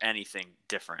up for anything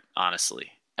different,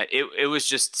 honestly. It was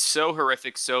just so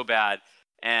horrific, so bad,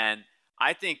 and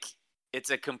I think it's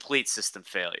a complete system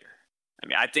failure.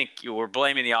 I think we're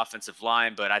blaming the offensive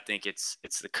line, but I think it's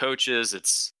the coaches,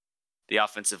 it's the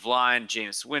offensive line.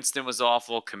 Jameis Winston was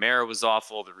awful, Kamara was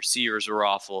awful, the receivers were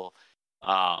awful.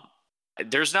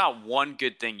 There's not one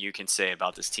good thing you can say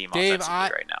about this team offensively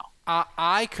right now.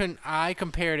 I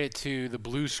compared it to the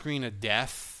blue screen of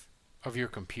death of your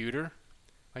computer.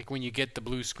 Like when you get the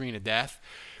blue screen of death,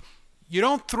 you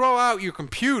don't throw out your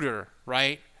computer,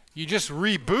 right? You just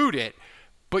reboot it,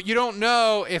 but you don't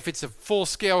know if it's a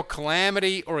full-scale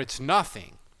calamity or it's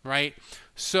nothing, right?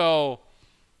 So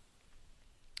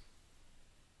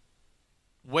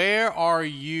where are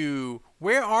you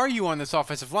on this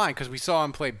offensive line? Because we saw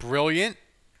him play brilliant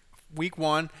week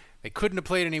 1. They couldn't have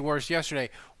played any worse yesterday.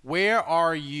 Where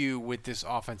are you with this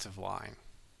offensive line?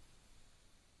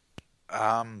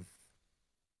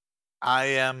 I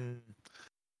am.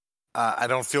 I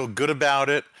don't feel good about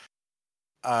it.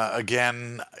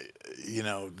 Again,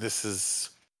 this is.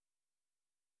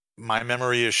 My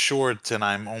memory is short, and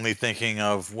I'm only thinking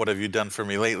of what have you done for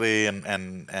me lately, and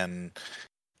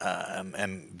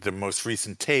the most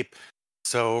recent tape.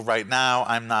 So right now,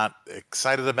 I'm not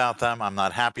excited about them. I'm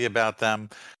not happy about them.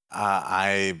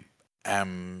 I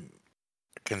am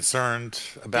concerned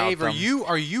about Dave, them.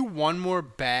 Are you one more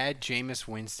bad Jameis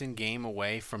Winston game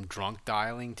away from drunk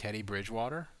dialing Teddy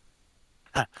Bridgewater?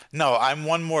 No, I'm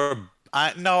one more.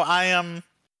 I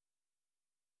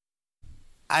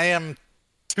am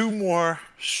 2 more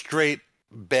straight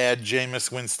bad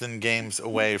Jameis Winston games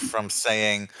away from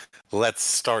saying, let's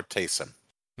start Taysom.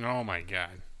 Oh my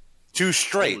God. 2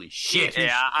 straight. Holy shit.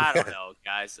 Yeah, I don't know,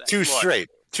 guys. 2 straight.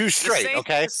 2 straight, Saints,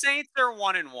 okay? The Saints are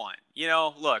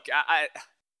 1-1. Look,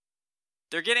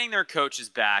 they're getting their coaches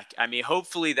back.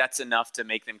 Hopefully that's enough to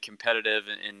make them competitive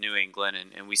in New England,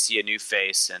 and we see a new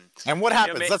face. And what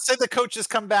happens? Let's say the coaches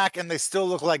come back and they still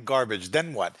look like garbage.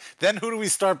 Then what? Then who do we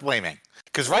start blaming?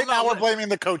 Because right now we're blaming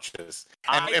the coaches.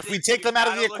 And if we take them out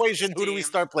of the equation, who do we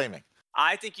start blaming?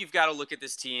 I think you've got to look at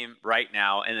this team right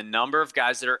now and the number of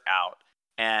guys that are out.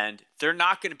 And they're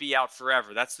not going to be out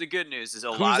forever. That's the good news. Is a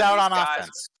lot of Who's out these on guys,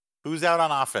 offense? Who's out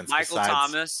on offense? Michael besides...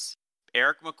 Thomas,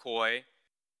 Eric McCoy.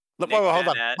 Wait, hold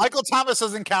on. Michael Thomas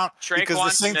doesn't count because the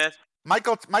Saints. Smith.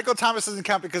 Michael Thomas doesn't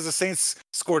count because the Saints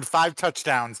scored 5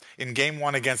 touchdowns in Game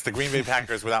 1 against the Green Bay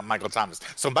Packers without Michael Thomas.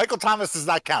 So Michael Thomas does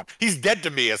not count. He's dead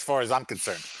to me as far as I'm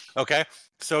concerned. Okay.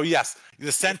 So yes,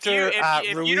 the center.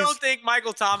 If you don't think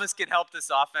Michael Thomas can help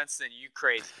this offense, then you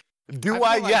crazy. Do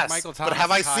I? Yes. Michael Thomas but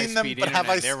have I seen them? But have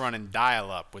I? They're running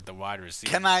dial-up with the wide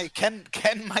receivers. Can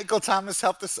Michael Thomas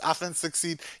help this offense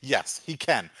succeed? Yes, he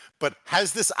can. But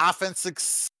has this offense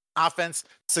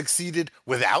succeeded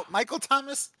without Michael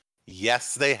Thomas?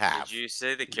 Yes, they have. Did you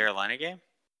say the Carolina game?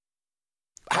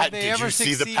 Did you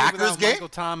see the Packers game? Michael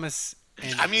Thomas.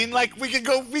 We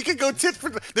could go tit for.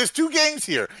 There's 2 games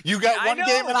here. You got one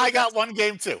game, and I got one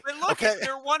game too. But look, okay?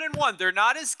 They're 1-1. They're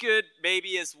not as good,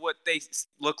 maybe, as what they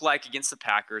look like against the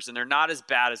Packers, and they're not as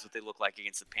bad as what they look like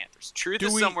against the Panthers. Truth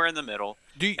is somewhere in the middle.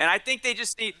 And I think they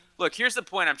just need. Look, here's the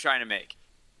point I'm trying to make.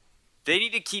 They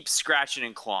need to keep scratching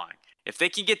and clawing. If they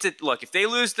can get to if they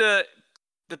lose the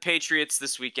Patriots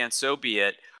this weekend, so be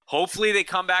it. Hopefully, they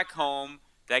come back home.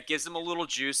 That gives them a little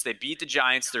juice. They beat the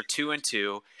Giants. They're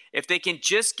 2-2. If they can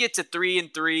just get to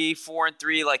 3-3,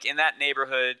 4-3, like in that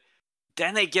neighborhood,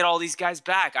 then they get all these guys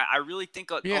back. I really think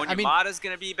Onyemata's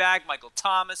going to be back. Michael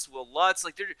Thomas, Will Lutz,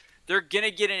 like they're going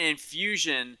to get an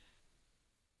infusion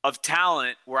of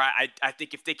talent where I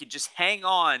think if they could just hang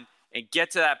on and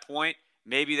get to that point,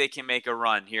 maybe they can make a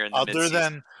run here in the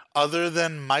midseason. Other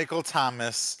than Michael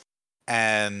Thomas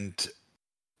and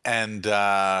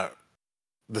the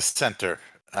center,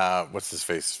 what's his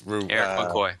face?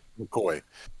 Eric McCoy.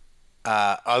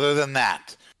 Other than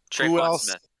that, who else?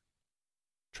 Smith.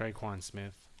 Traquan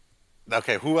Smith.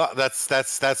 Okay, who else?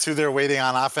 That's who they're waiting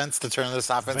on offense to turn this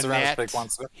offense around. Traquan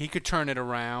Smith. He could turn it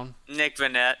around. Nick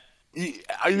Vannett.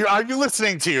 Are you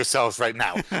listening to yourselves right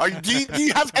now? Do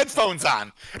you have headphones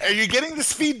on? Are you getting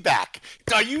this feedback?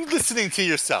 Are you listening to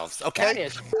yourselves? Okay.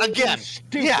 Again,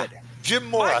 stupid. Yeah. Jim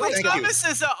Mora, Michael Thomas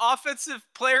is an offensive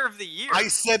player of the year. I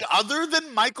said other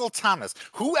than Michael Thomas.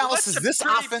 Who else is this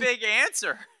offense? That's a pretty big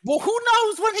answer. Well, who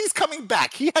knows when he's coming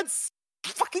back? He had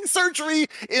fucking surgery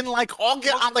in August.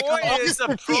 McCoy is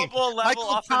a Pro Bowl level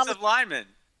offensive lineman.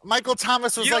 Michael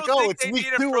Thomas was like, "Oh, it's week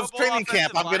 2 of training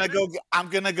camp. I'm gonna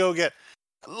go get."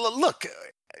 Look,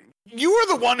 you were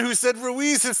the one who said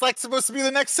Ruiz is supposed to be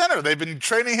the next center. They've been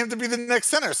training him to be the next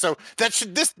center, so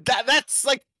that's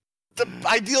like the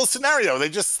ideal scenario. They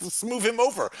just move him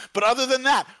over. But other than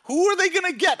that, who are they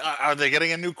going to get? Are they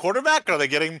getting a new quarterback? Are they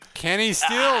getting Kenny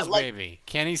Stills, baby?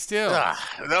 Kenny Stills.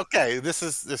 Okay, this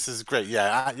is great.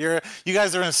 Yeah, you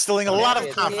guys are instilling a lot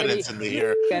of confidence in me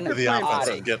here with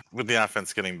the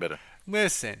offense getting better.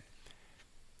 Listen,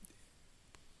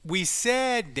 we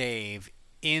said, Dave,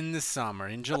 in the summer,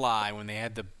 in July, when they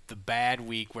had the bad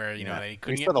week where they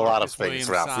couldn't get Marcus Williams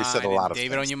signed, we said a lot of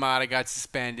David Onyemata got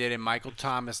suspended, and Michael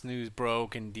Thomas news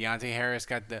broke, and Deontay Harris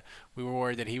we were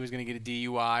worried that he was going to get a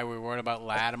DUI. We were worried about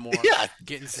Lattimore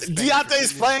getting suspended.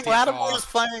 Deontay's playing. Lattimore's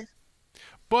playing.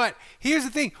 But here's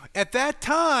the thing: at that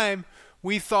time,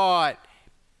 we thought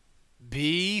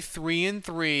be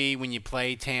 3-3 when you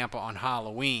play Tampa on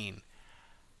Halloween.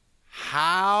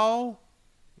 How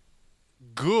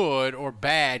good or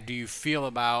bad do you feel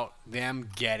about them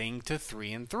getting to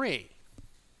 3-3?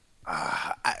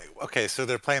 Okay, so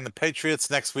they're playing the Patriots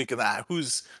next week, and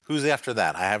who's after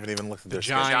that? I haven't even looked at their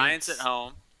schedule. Giants at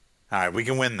home. All right, we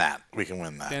can win that.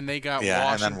 Then they got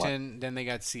Washington. Then they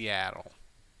got Seattle.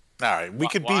 All right, we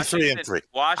could be 3-3.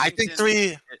 Washington, I think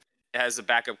 3 has a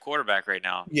backup quarterback right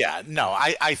now. Yeah, no,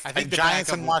 I think the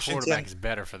Giants and Washington quarterback is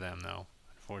better for them, though.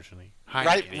 Unfortunately,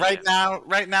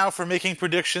 right now, for making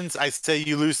predictions, I say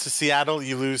you lose to Seattle,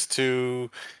 you lose to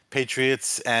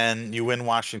Patriots, and you win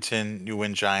Washington, you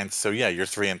win Giants. So yeah, you're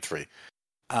 3-3.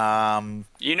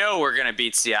 We're gonna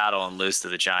beat Seattle and lose to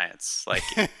the Giants.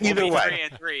 Either way,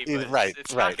 3-3. Right.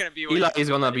 It's not gonna be. Eli is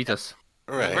gonna beat us.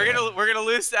 Right. We're gonna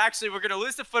lose. Actually, we're gonna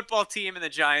lose the football team and the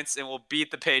Giants, and we'll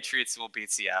beat the Patriots and we'll beat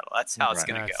Seattle. That's how it's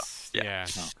gonna go. Yeah.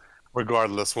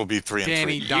 Regardless, we'll be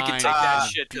 3-3. You can take that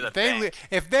shit to the bank.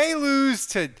 If they lose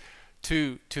to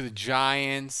the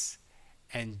Giants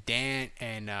and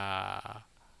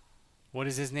what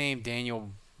is his name?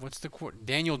 Daniel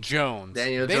Jones.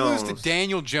 They lose to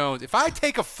Daniel Jones. If I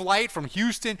take a flight from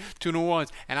Houston to New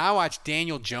Orleans and I watch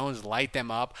Daniel Jones light them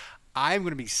up, I'm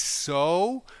going to be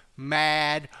so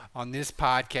mad on this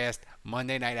podcast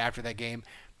Monday night after that game.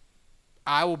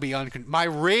 I will be my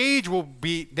rage will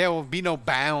be, there will be no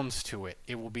bounds to it.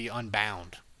 It will be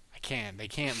unbound. They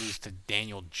can't lose to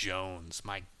Daniel Jones.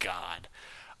 My God.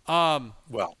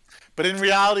 But in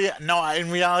reality,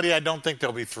 I don't think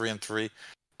they'll be 3-3.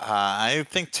 I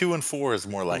think 2-4 is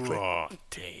more likely. Oh,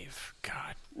 Dave.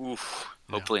 God. Oof.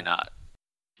 Hopefully not.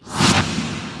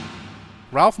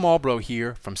 Ralph Malbrough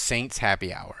here from Saints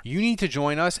Happy Hour. You need to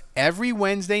join us every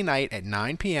Wednesday night at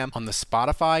 9 p.m. on the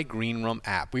Spotify Green Room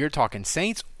app. We are talking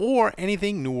Saints or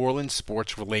anything New Orleans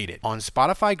sports related. On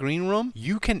Spotify Green Room,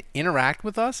 you can interact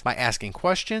with us by asking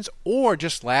questions or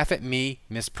just laugh at me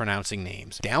mispronouncing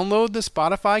names. Download the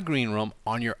Spotify Green Room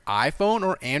on your iPhone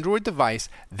or Android device,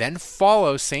 then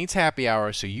follow Saints Happy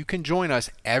Hour so you can join us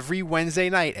every Wednesday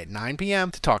night at 9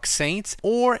 p.m. to talk Saints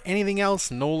or anything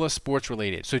else NOLA sports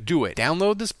related. So do it. Download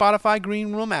the Spotify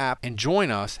Green Room app and join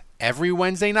us every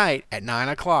Wednesday night at 9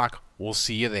 o'clock. We'll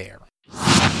see you there.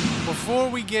 Before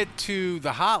we get to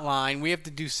the hotline, we have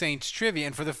to do Saints trivia.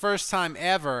 And for the first time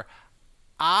ever,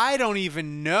 I don't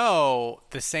even know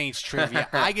the Saints trivia.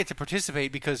 I get to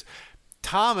participate because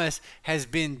Thomas has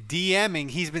been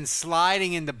DMing. He's been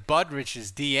sliding into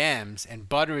Budrich's DMs, and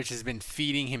Budrich has been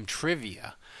feeding him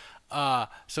trivia.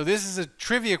 So this is a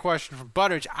trivia question from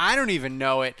Budrich. I don't even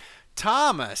know it.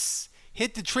 Thomas,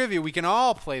 hit the trivia. We can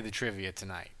all play the trivia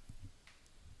tonight.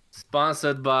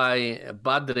 Sponsored by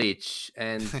Budrich.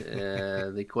 And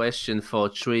the question for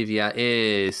trivia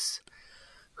is,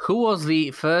 Who was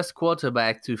the first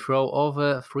quarterback to throw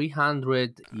over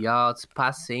 300 yards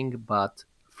passing but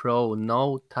throw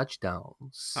no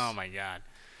touchdowns? Oh my God.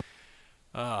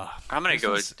 I'm gonna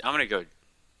go.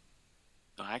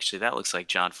 Oh, actually, that looks like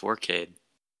John Forcade.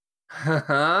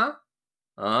 Huh?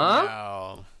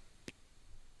 No.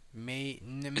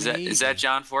 Is that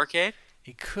John Forcade?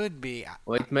 It could be.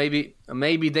 Wait, maybe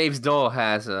Dave's door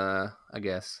has. I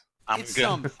guess.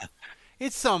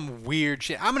 It's some weird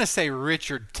shit. I'm gonna say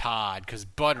Richard Todd because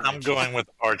Butteridge. I'm going with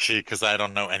Archie because I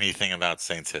don't know anything about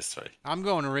Saints history. I'm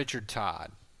going to Richard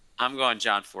Todd. I'm going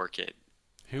John Forcade.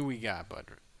 Who we got,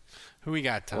 Butteridge? Who we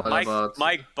got, Todd?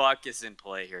 Mike Buck is in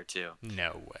play here too.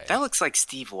 No way. That looks like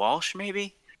Steve Walsh,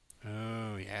 maybe.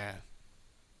 Oh yeah.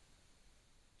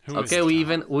 Okay,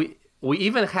 we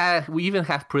even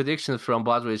have predictions from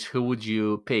Butteridge. Who would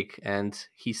you pick? And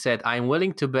he said, "I'm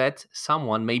willing to bet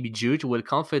someone, maybe Jude, will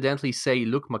confidently say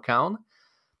Luke McCown.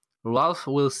 Ralph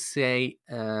will say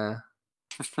Aber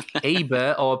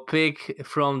or pick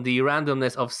from the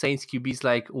randomness of Saints QBs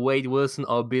like Wade Wilson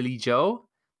or Billy Joe.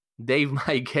 Dave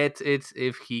might get it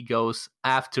if he goes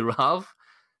after Ralph.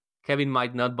 Kevin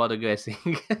might not bother guessing."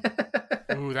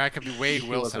 Ooh, that could be Wade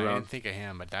Wilson. I didn't think of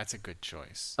him, but that's a good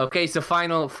choice. Okay, so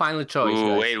final choice.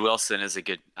 Ooh, guys. Wade Wilson is a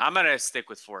good. I'm gonna stick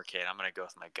with 4K. I'm gonna go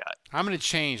with my gut. I'm gonna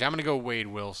change. I'm gonna go Wade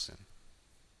Wilson.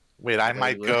 Wait, I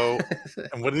might go.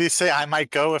 And what did he say? I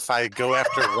might go if I go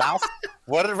after Ralph.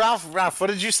 What did Ralph? What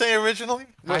did you say originally?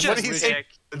 What did he say?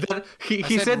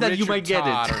 He said that you might get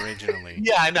it originally.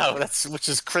 Yeah, I know. Which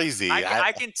is crazy.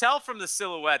 I can tell from the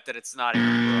silhouette that it's not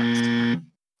Aaron Brooks.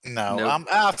 No, Nope.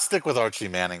 I'll stick with Archie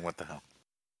Manning. What the hell?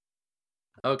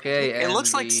 Okay, It and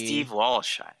looks like Steve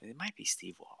Walsh. It might be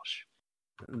Steve Walsh.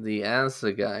 The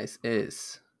answer, guys,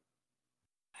 is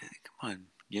Come on,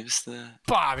 give us the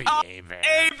Bobby Hebert.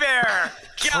 Hebert!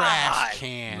 Trash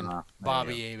can.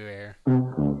 Bobby Hebert.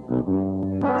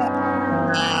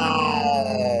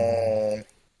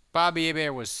 Bobby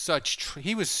Hebert was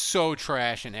he was so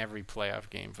trash in every playoff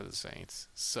game for the Saints.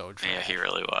 So trash. Yeah, he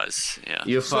really was. Yeah.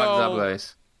 you fucked up,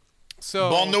 guys. So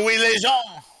Bon nuit, les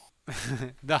gens.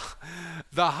 the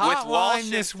With hotline Walsh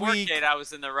this and week. Forcade, I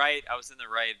was in the right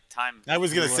time. I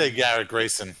was gonna say Garrett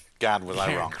Grayson. God, was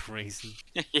I wrong? Crazy.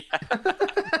 Yeah.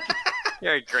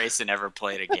 Eric Grayson never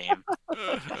played a game.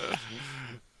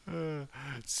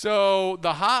 So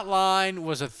the hotline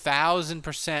was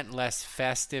 1,000% less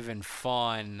festive and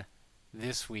fun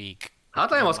this week.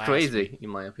 Hotline was last crazy, week. in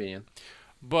my opinion.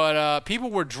 But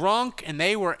people were drunk and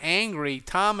they were angry.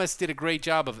 Thomas did a great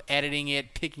job of editing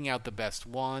it, picking out the best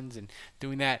ones, and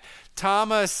doing that.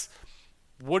 Thomas,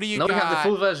 what do you got? No, we have the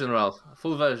full version, Ralph.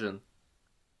 Full version.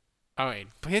 All right,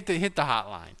 hit the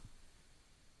hotline.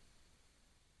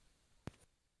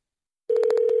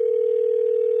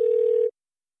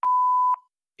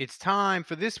 It's time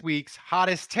for this week's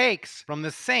hottest takes from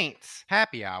the Saints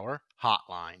Happy Hour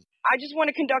Hotline. I just want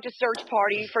to conduct a search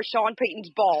party for Sean Payton's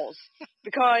balls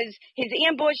because his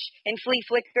ambush and flea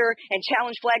flicker and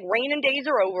challenge flag reigning days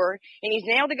are over, and he's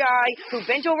now the guy who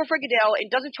bent over for Goodell and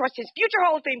doesn't trust his future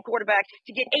Hall of Fame quarterback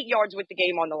to get 8 yards with the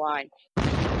game on the line.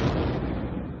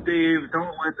 Dave,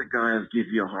 don't let the guys give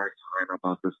you a hard time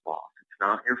about this loss. It's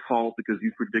not your fault because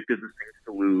you predicted the Saints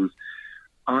to lose.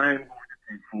 I'm going to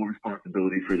take full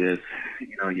responsibility for this.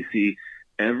 You see,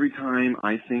 every time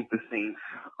I think the Saints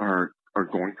are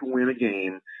going to win a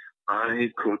game, I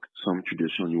cook some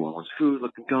traditional New Orleans food,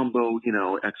 like a gumbo,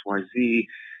 XYZ.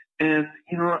 And,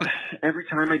 every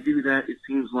time I do that, it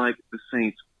seems like the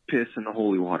Saints piss in the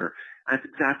holy water. That's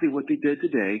exactly what they did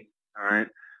today. All right.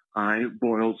 I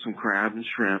boiled some crab and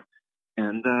shrimp,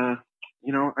 and,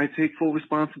 I take full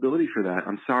responsibility for that.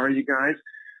 I'm sorry, you guys.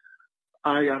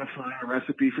 I got to find a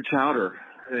recipe for chowder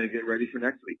and get ready for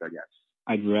next week, I guess.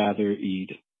 I'd rather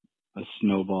eat a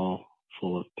snowball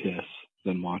full of piss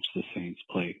than watch the Saints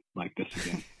play like this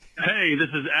again. Hey, this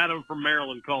is Adam from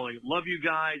Maryland calling. Love you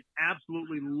guys.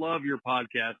 Absolutely love your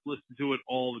podcast. Listen to it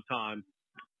all the time.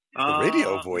 The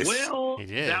radio voice. Well,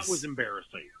 It is. that was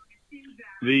embarrassing.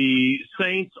 The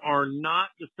Saints are not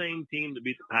the same team that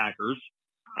beat the Packers.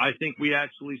 I think we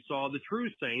actually saw the true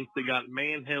Saints. They got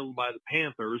manhandled by the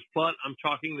Panthers, but I'm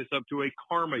chalking this up to a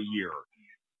karma year.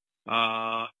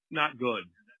 Not good.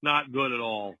 Not good at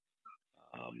all.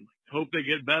 Hope they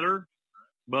get better,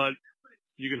 but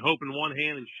you can hope in one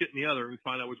hand and shit in the other and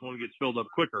find out which one gets filled up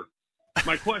quicker.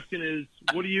 My question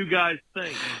is, what do you guys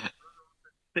think?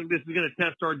 Think this is going to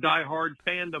test our diehard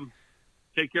fandom?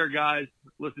 Take care, guys.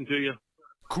 Listen to you.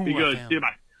 Cool. Be good. FM. See you.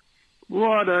 Bye.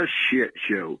 What a shit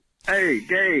show. Hey,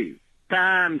 Dave,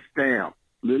 timestamp.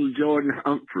 Little Jordan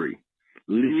Humphrey,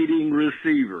 leading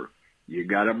receiver. You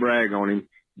got to brag on him.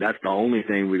 That's the only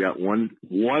thing. We got one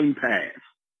pass,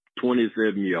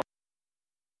 27 yards.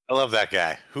 I love that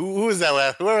guy. Who was that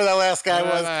last? Whoever that last guy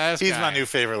was, he's my new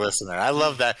favorite listener. I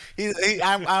love that.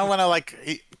 I want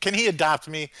to can he adopt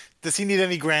me? Does he need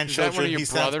any grandchildren? Is that one of your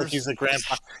sounds brothers? like he's a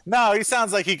grandpa. No, he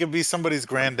sounds like he could be somebody's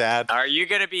granddad. Are you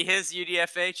going to be his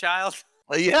UDFA child?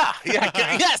 Yeah,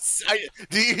 yes.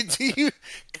 Do you?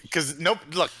 Because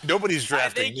nobody's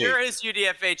drafting I think me. you're his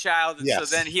UDFA child, and so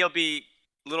then he'll be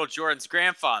little Jordan's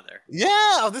grandfather.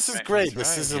 Yeah, this is great.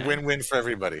 That's This is right, a win-win for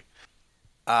everybody.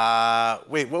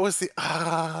 Wait, what was the?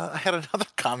 I had another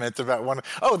comment about one.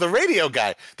 Oh, the radio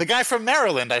guy, the guy from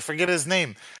Maryland. I forget his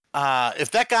name.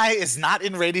 If that guy is not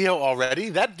in radio already,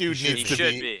 that dude needs to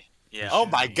be. Yeah. Oh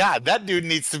my God, that dude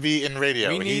needs to be in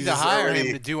radio. We need to hire him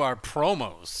to do our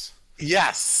promos.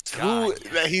 Yes,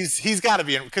 he's got to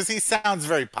be in because he sounds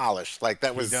very polished. Like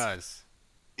that was. He does.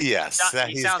 Yes,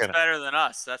 he sounds better than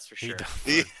us. That's for sure.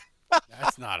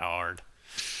 That's not hard.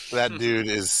 That dude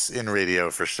is in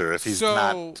radio for sure. If he's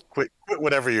not, quit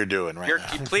whatever you're doing right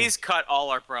now. Please cut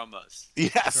all our promos.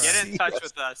 Yes. Get in touch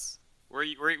with us.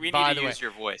 We need to use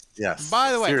your voice. Yes.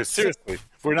 By the way, seriously,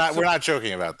 we're not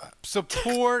joking about that.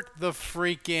 Support the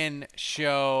freaking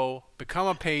show. Become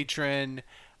a patron.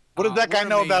 What did that guy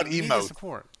know about emote?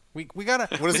 Support. We gotta.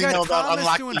 What does he know about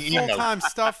unlocking doing emote? Full-time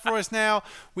stuff for us now.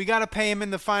 We gotta pay him in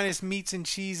the finest meats and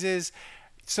cheeses.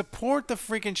 Support the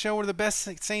freaking show. We're the best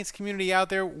Saints community out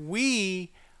there.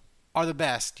 We are the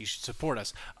best. You should support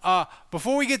us.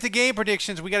 Before we get to game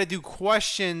predictions, we got to do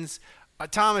questions.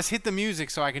 Thomas, hit the music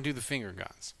so I can do the finger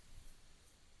guns.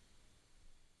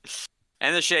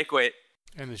 And the shake weight.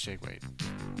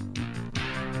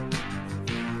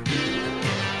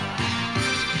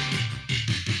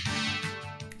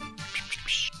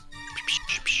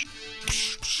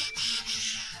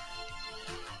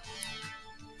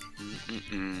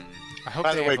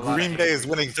 By the way, Green Bay is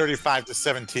winning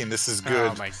 35-17. This is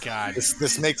good. Oh my God!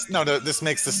 This makes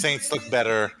the Saints look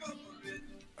better.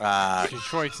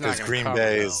 Detroit's not going to Green cover,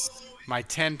 Bay's my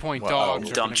 10-point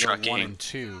dogs are going to go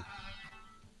 1-2.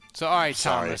 So all right,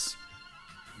 Thomas.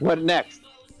 What next?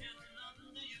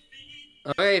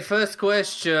 Okay, first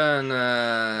question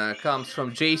comes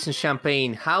from Jason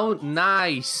Champagne. How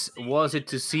nice was it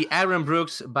to see Aaron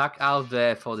Brooks back out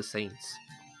there for the Saints?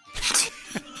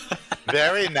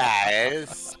 Very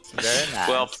nice. Very nice.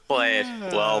 Well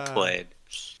played.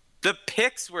 The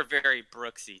picks were very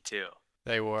Brooksy too.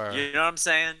 They were. You know what I'm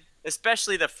saying?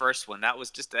 Especially the first one. That was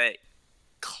just a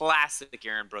classic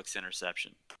Aaron Brooks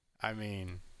interception. I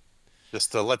mean,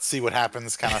 just let's see what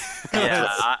happens kind of. Yeah,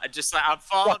 I'm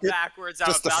falling backwards.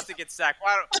 I'm about to get sacked.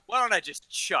 Why don't I just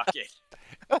chuck it?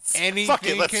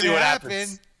 Anything let's can see what happen.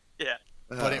 happens. Yeah.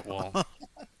 But it won't.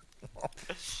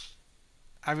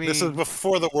 I mean, this is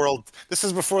before the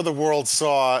world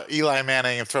saw Eli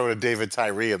Manning throw to David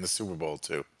Tyree in the Super Bowl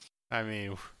too. I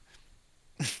mean,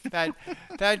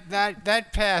 that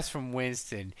pass from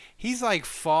Winston, he's like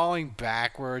falling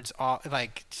backwards,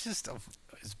 like just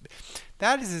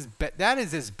that is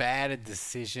as bad a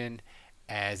decision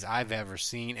as I've ever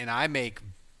seen, and I make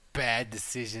bad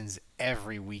decisions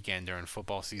every weekend during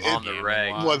football season. On the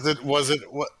reg.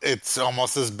 It's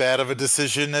almost as bad of a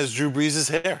decision as Drew Brees'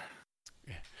 hair.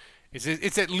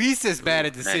 It's at least as bad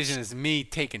a decision as me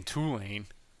taking Tulane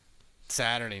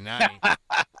Saturday night. I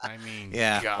mean,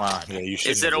 yeah, God. Well, yeah, you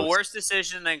is it a worse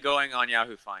decision than going on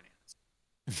Yahoo Finance?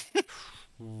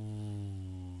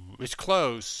 It's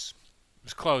close.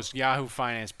 It's close. Yahoo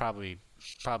Finance probably.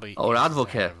 Or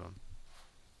Advocate.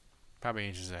 Probably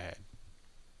inches ahead.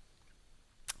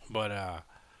 But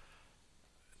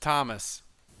Thomas.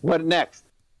 What next?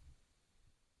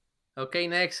 Okay,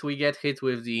 next we get hit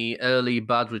with the early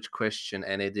Badridge question,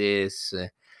 and it is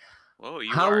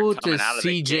how would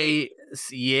CJ?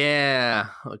 Yeah,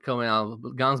 coming out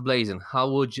guns blazing.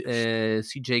 How would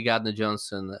CJ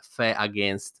Gardner-Johnson fare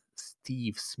against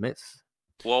Steve Smith?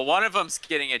 Well, one of them's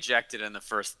getting ejected in the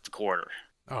first quarter.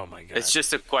 Oh my God! It's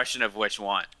just a question of which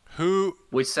one.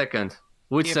 Which second?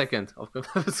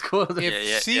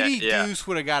 If CD Deuce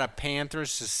would have got a Panther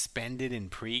suspended in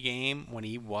pregame when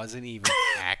he wasn't even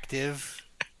active.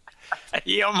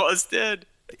 He almost did.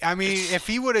 I mean, if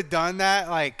he would have done that,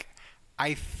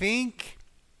 I think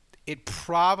it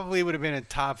probably would have been a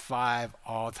top 5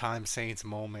 all-time Saints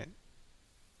moment.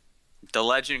 The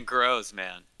legend grows,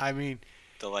 man. I mean,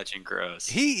 the legend grows.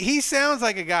 He sounds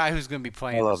like a guy who's going to be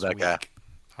playing this week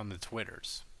on the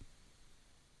Twitters.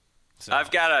 So.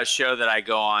 I've got a show that I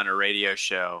go on, a radio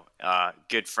show.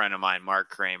 Good friend of mine,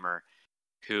 Mark Kramer,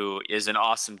 who is an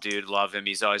awesome dude. Love him.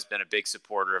 He's always been a big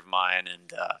supporter of mine,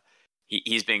 and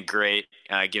he's been great,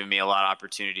 giving me a lot of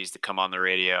opportunities to come on the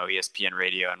radio, ESPN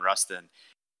Radio in Ruston.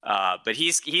 But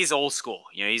he's old school.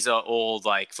 You know, he's an old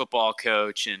like football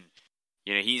coach, and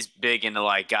you know he's big into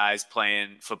like guys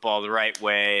playing football the right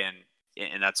way,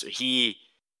 and that's what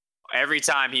every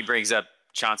time he brings up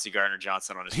Chauncey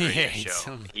Gardner-Johnson on his radio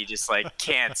show, he just like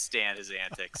can't stand his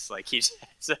antics. Like he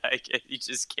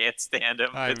just can't stand him.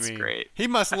 It's great. He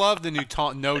must love the new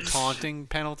no taunting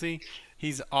penalty.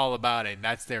 He's all about it.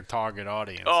 That's their target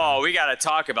audience. Oh, we got to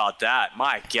talk about that.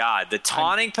 My God, the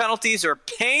taunting penalties are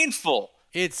painful.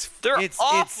 They're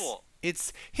awful.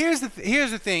 Here's the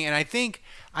thing, and I think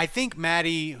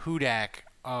Maddie Hudak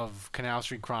of Canal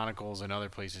Street Chronicles and other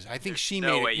places. I think she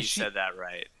said that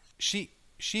right. She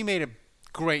made a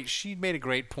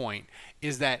great point.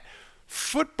 Is that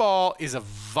football is a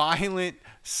violent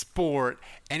sport,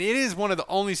 and it is one of the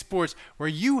only sports where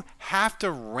you have to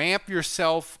ramp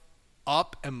yourself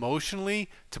up emotionally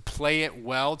to play it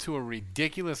well to a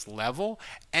ridiculous level,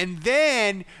 and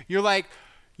then you're like,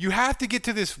 you have to get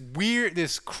to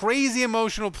this crazy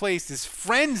emotional place, this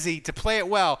frenzy to play it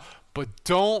well, but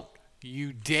don't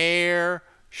you dare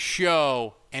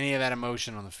show any of that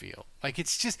emotion on the field. Like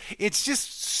it's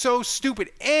just so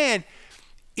stupid. And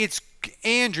it's,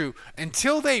 Andrew,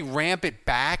 until they ramp it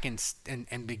back and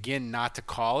begin not to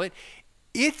call it,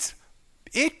 it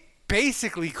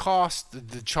basically cost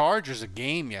the Chargers a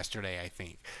game yesterday, I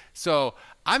think. So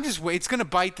it's going to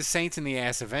bite the Saints in the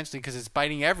ass eventually, because it's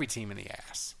biting every team in the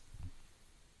ass.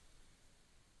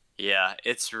 Yeah,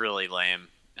 it's really lame.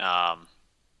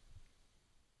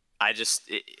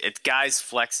 It's guys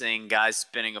flexing, guys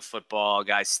spinning a football,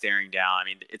 guys staring down. I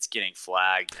mean, it's getting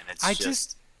flagged, and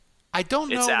I don't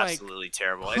know. It's like, absolutely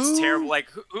terrible. It's terrible. Like,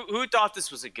 who thought this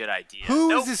was a good idea?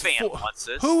 No fan wants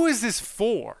this. Who is this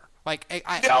for? Like,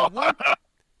 I want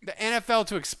the NFL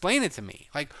to explain it to me.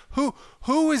 Like,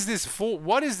 who is this for?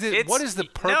 What is this? What is the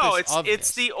purpose of this?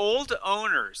 It's the old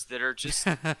owners that are just.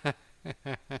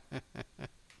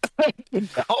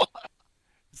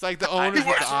 It's like the owners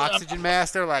with the oxygen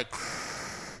mask. They're like,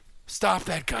 stop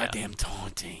that goddamn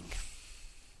taunting.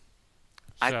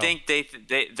 I think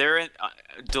they're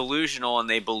delusional, and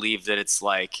they believe that it's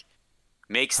like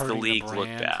makes the league look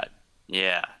bad.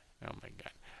 Yeah. Oh my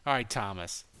God. All right,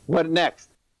 Thomas. What next?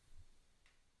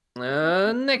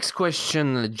 Next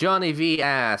question. Johnny V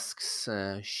asks,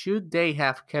 should they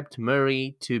have kept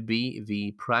Murray to be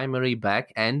the primary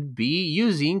back and be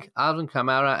using Alvin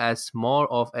Kamara as more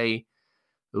of a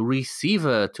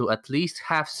receiver to at least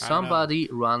have somebody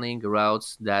running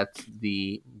routes that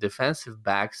the defensive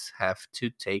backs have to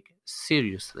take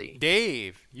seriously?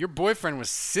 Dave, your boyfriend was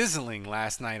sizzling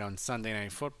last night on Sunday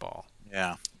Night Football.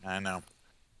 Yeah, I know.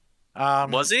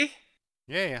 Was he?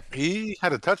 Yeah. He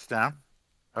had a touchdown.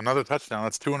 Another touchdown.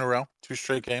 That's 2 in a row. 2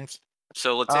 straight games.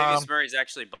 So Latavius Murray's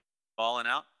actually balling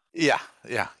out? Yeah,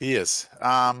 he is.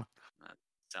 That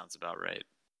sounds about right.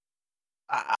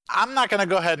 I'm not going to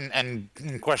go ahead and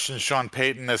question Sean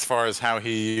Payton as far as how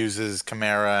he uses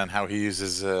Kamara and how he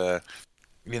uses, a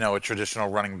traditional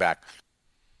running back.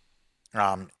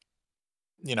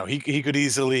 He could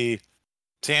easily,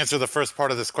 to answer the first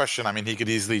part of this question, I mean, he could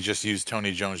easily just use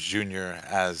Tony Jones Jr.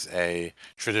 as a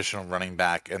traditional running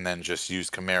back and then just use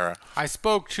Kamara. I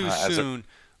spoke too soon.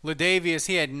 Latavius,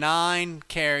 he had 9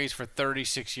 carries for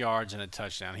 36 yards and a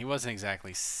touchdown. He wasn't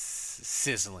exactly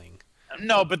sizzling.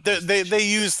 No, but they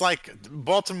use, like,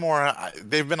 Baltimore.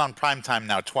 They've been on primetime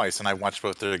now twice, and I watched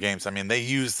both their games. I mean, they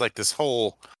use like this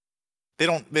whole. They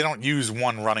don't use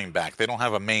one running back. They don't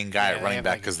have a main guy at running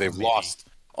back because they've lost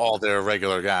all their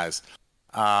regular guys.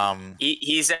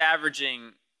 He's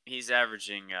averaging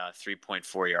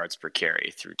 3.4 yards per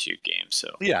carry through 2 games.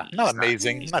 So yeah, not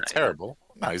amazing, not terrible.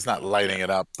 No, he's not lighting it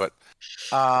up, but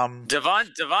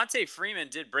Devontae Freeman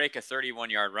did break a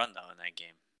 31-yard run though in that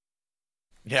game.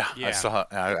 Yeah.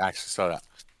 I actually saw that.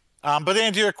 But to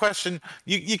answer your question,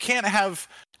 you can't have.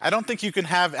 I don't think you can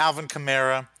have Alvin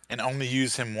Kamara and only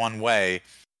use him one way,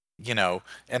 and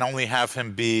only have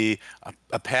him be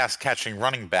a pass-catching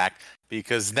running back,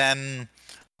 because then,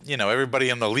 everybody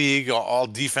in the league, all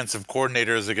defensive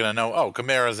coordinators are going to know, oh,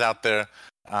 Kamara's out there.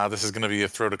 This is going to be a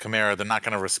throw to Kamara. They're not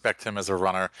going to respect him as a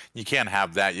runner. You can't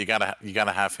have that. You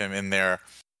gotta have him in there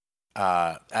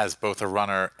as both a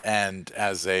runner and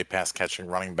as a pass-catching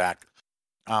running back.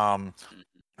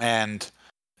 Latavius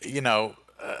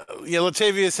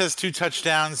has 2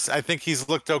 touchdowns. I think he's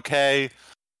looked okay.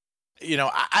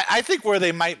 I think where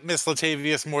they might miss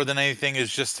Latavius more than anything is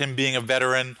just him being a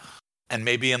veteran and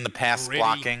maybe in the pass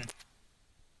blocking.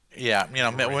 Yeah,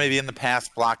 maybe in the pass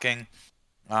blocking,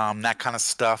 that kind of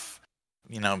stuff.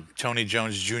 Tony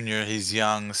Jones Jr., he's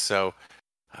young, so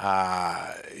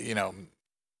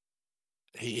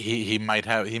he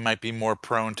might be more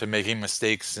prone to making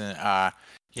mistakes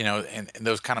and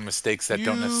those kind of mistakes that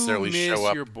don't necessarily show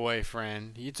up. Your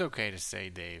boyfriend. It's okay to say,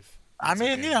 Dave. I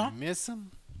mean, okay. You miss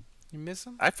him. You miss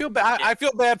him? I feel bad. I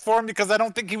feel bad for him because I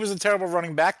don't think he was a terrible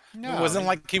running back. No, it wasn't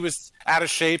like he was out of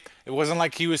shape. It wasn't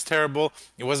like he was terrible.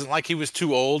 It wasn't like he was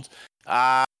too old.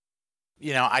 I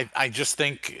just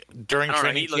think during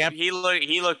training camp, he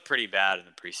looked pretty bad in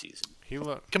the preseason.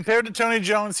 Compared to Tony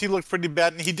Jones, he looked pretty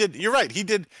bad, and he did. You're right. He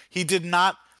did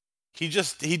not. He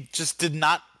just did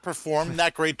not perform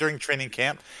that great during training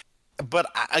camp. But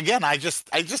again, I just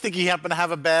think he happened to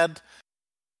have a bad.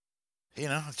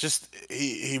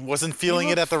 He wasn't feeling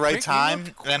it at the right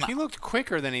time. He looked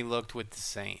quicker than he looked with the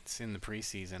Saints in the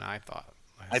preseason, I thought.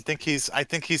 I think he's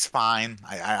fine.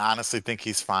 I honestly think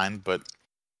he's fine. But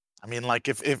I mean, like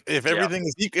if everything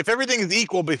is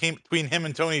equal between him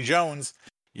and Tony Jones,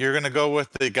 you're gonna go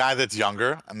with the guy that's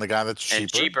younger and the guy that's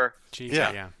cheaper.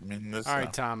 Yeah. I mean, all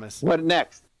right, Thomas. What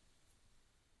next?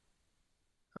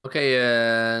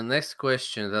 Okay. Next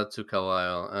question that took a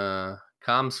while.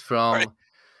 Comes from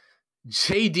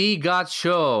JD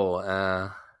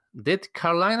Show. Did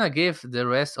Carolina give the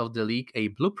rest of the league a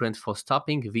blueprint for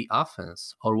stopping the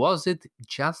offense, or was it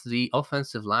just the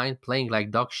offensive line playing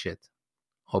like dog shit,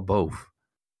 or both?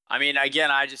 I mean,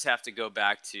 again, I just have to go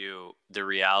back to the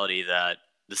reality that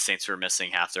the Saints were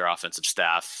missing half their offensive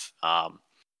staff.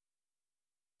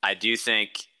 I do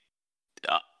think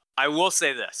I will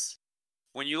say this.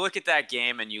 When you look at that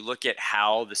game and you look at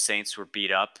how the Saints were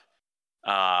beat up,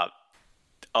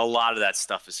 a lot of that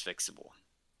stuff is fixable.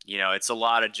 It's a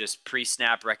lot of just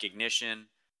pre-snap recognition,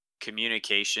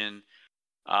 communication.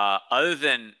 Other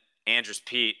than Andrus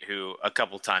Peat, who a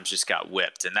couple times just got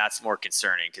whipped, and that's more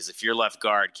concerning because if your left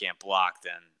guard can't block,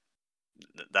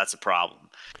 then that's a problem.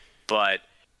 But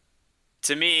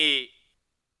to me,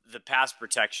 the pass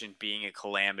protection being a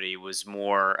calamity was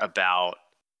more about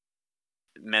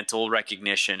mental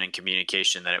recognition and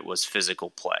communication than it was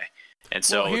physical play. And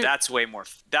so that's way more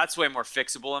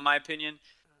fixable in my opinion.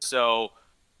 So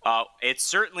it's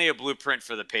certainly a blueprint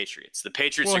for the Patriots. The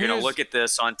Patriots are going to look at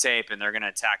this on tape and they're going to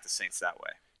attack the Saints that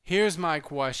way. Here's my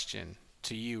question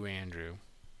to you, Andrew,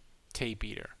 tape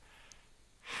eater.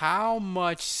 How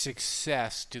much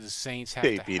success do the Saints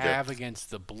have to have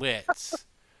against the blitz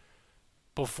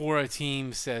before a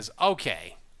team says,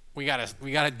 okay, we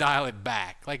gotta dial it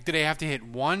back? Like, do they have to hit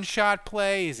one shot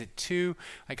play? Is it two?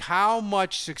 Like, how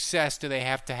much success do they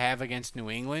have to have against New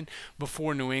England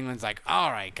before New England's like,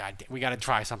 all right, God, we got to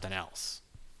try something else?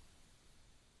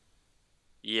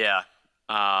 Yeah.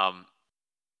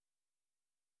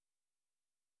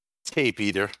 Tape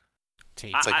eater.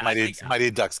 It's like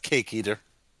Mighty Ducks cake eater.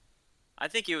 I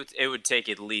think it would take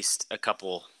at least a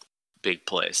couple big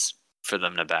plays for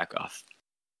them to back off.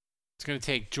 It's going to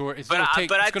take Jordan. It's going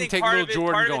to take little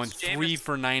Jordan going 3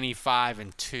 for 95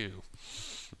 and 2.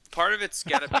 Part of it's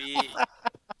got to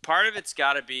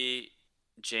be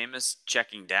Jameis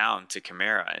checking down to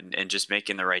Kamara and just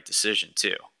making the right decision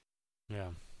too. Yeah.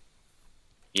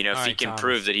 If he can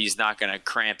prove that he's not going to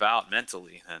cramp out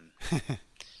mentally, then.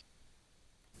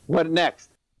 What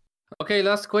next? Okay,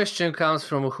 last question comes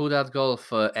from Who Dat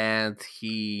Golfer, and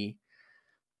he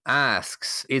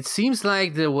asks, it seems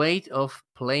like the weight of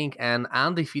playing an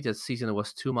undefeated season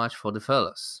was too much for the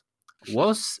fellas.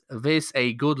 Was this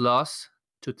a good loss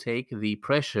to take the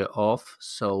pressure off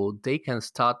so they can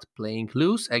start playing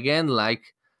loose again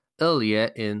like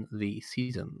earlier in the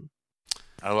season?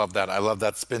 I love that. I love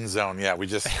that spin zone. Yeah, we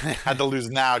just had to lose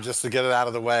now just to get it out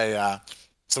of the way.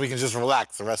 So we can just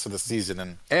relax the rest of the season.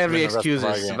 And every excuse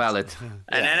is valid.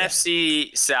 An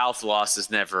NFC South loss is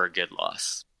never a good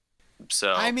loss.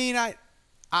 So I mean, I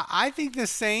think the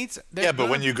Saints. Yeah, but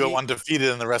when you go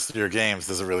undefeated in the rest of your games,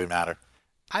 does it really matter?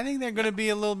 I think they're going to be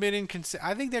a little bit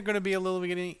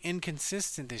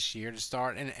inconsistent this year to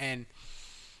start, and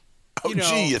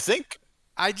you think?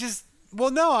 I just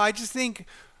think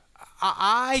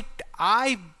I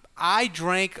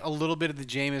drank a little bit of the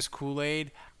Jameis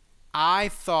Kool-Aid. I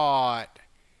thought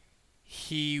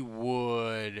he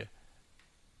would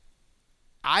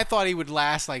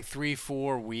last like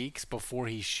 3-4 weeks before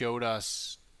he showed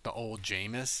us the old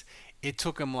Jameis. It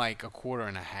took him like a quarter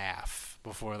and a half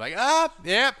before yep,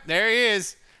 there he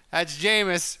is. That's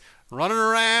Jameis running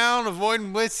around,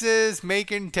 avoiding blitzes,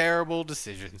 making terrible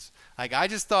decisions. Like, I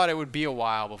just thought it would be a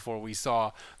while before we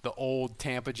saw the old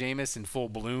Tampa Jameis in full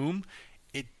bloom.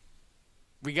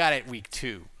 We got it week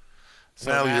 2.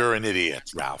 So you're an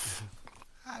idiot, Ralph.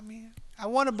 I mean, I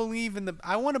want to believe in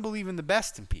the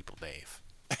best in people, Dave.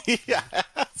 Yeah.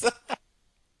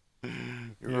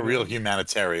 You're a real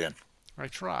humanitarian. I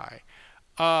try.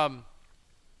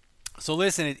 So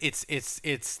listen,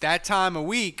 it's that time of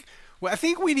week Well, I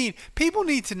think people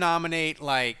need to nominate,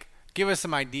 like, give us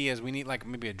some ideas. We need, like,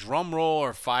 maybe a drum roll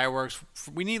or fireworks.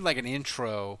 We need, like, an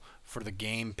intro for the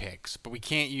game picks, but we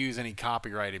can't use any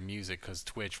copyrighted music because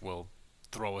Twitch will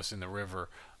throw us in the river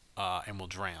and we'll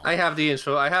drown. I have the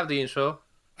intro.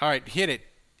 All right, hit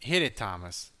it,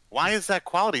 Thomas. Why is that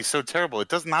quality so terrible? It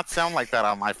does not sound like that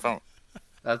on my phone.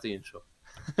 That's the intro.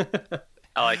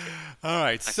 I like it. All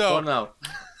right, so now.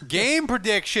 Game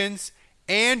predictions.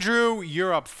 Andrew,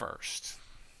 you're up first.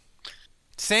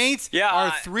 Saints are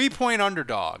a 3-point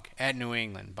underdog at New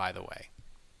England, by the way.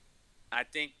 I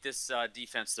think this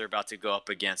defense they're about to go up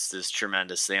against is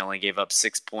tremendous. They only gave up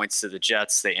 6 points to the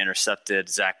Jets. They intercepted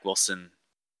Zach Wilson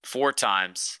 4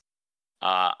 times.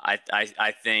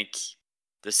 I think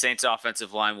the Saints'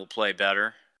 offensive line will play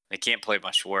better. They can't play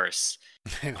much worse.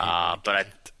 But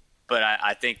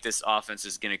I think this offense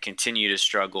is going to continue to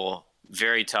struggle.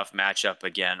 Very tough matchup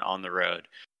again on the road.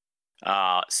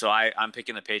 So I'm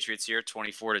picking the Patriots here,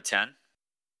 24-10.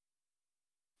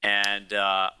 And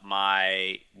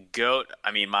my GOAT,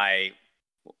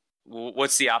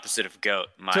 what's the opposite of GOAT?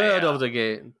 My turd of the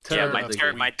game.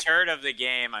 My turd of the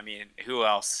game. I mean, who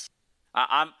else?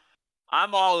 I'm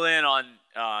all in on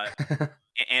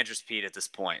Andrus Peat at this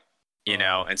point. You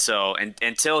know, and so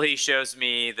until he shows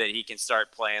me that he can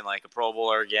start playing like a Pro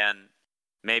Bowler again,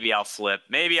 maybe I'll flip.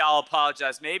 Maybe I'll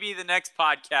apologize. Maybe the next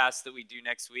podcast that we do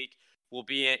next week will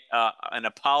be an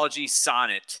apology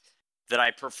sonnet that I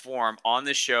perform on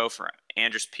the show for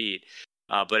Andrus Peat.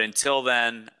 But until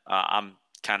then, I'm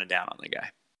kind of down on the guy.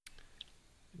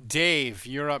 Dave,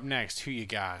 you're up next. Who you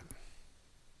got?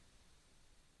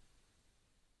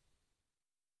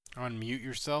 Unmute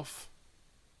yourself.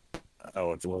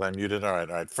 Oh, was I muted? All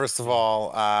right. First of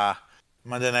all,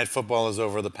 Monday Night Football is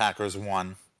over. The Packers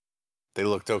won. They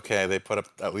looked okay. They put up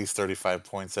at least 35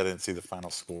 points. I didn't see the final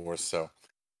score. So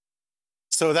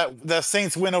that the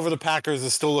Saints win over the Packers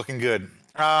is still looking good.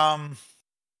 I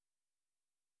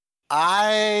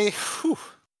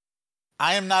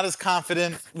am not as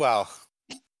confident. Well,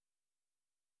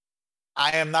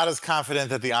 I am not as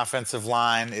confident that the offensive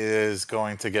line is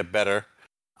going to get better.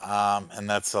 And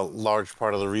that's a large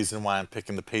part of the reason why I'm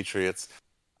picking the Patriots.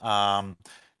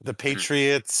 The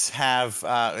Patriots have,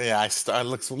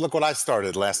 look what I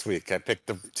started last week. I picked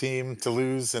the team to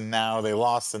lose, and now they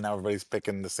lost, and now everybody's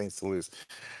picking the Saints to lose.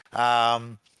 Yeah,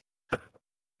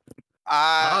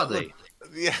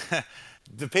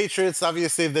 the Patriots,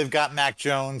 obviously, they've got Mac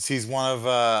Jones. He's one of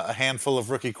a handful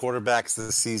of rookie quarterbacks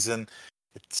this season.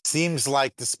 It seems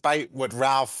like, despite what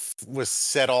Ralph was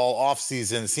said all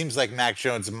offseason, it seems like Mac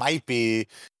Jones might be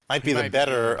the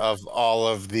better of all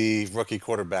of the rookie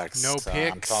quarterbacks. No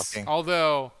picks,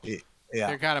 although they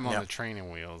got him on the training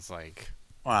wheels.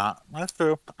 Well, that's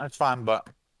true. That's fine, but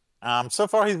so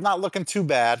far he's not looking too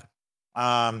bad.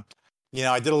 I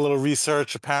did a little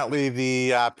research. Apparently,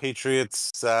 the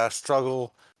Patriots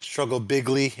struggle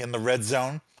bigly in the red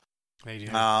zone. They do.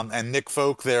 And Nick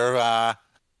Folk,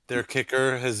 their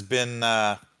kicker, has been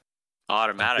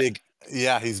automatic.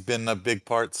 He's been a big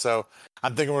part. So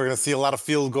I'm thinking we're going to see a lot of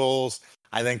field goals.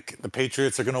 I think the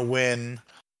Patriots are going to win.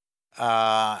 So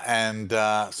I'm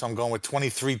going with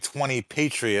 23-20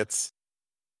 Patriots.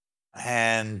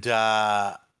 And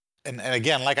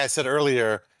again, like I said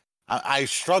earlier, I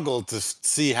struggled to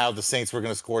see how the Saints were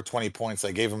going to score 20 points.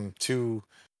 I gave them two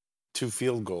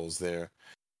field goals there.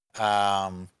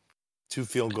 2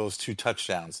 field goals, 2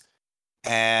 touchdowns.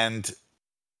 And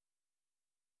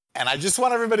I just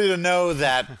want everybody to know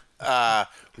that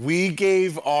we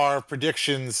gave our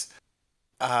predictions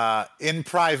in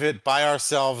private by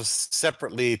ourselves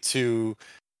separately to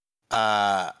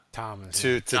Thomas.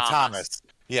 To Thomas.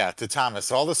 Yeah, to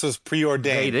Thomas. All this was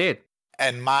preordained. They did.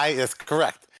 And is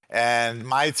correct. And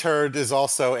my turd is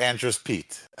also Andrus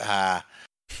Peat.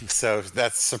 So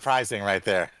that's surprising right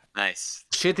there. Nice.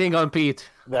 Shitting on Pete.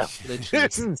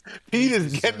 Pete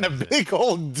is getting a big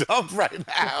old dump right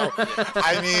now.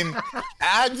 I mean,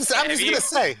 I'm just gonna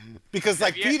say, because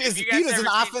Pete is an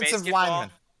offensive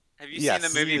lineman. Have you seen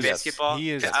the movie Basketball?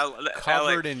 He is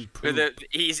covered in poop.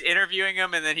 He's interviewing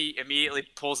him, and then he immediately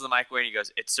pulls the mic away and he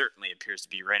goes, "It certainly appears to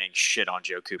be raining shit on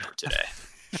Joe Cooper today."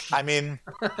 I mean,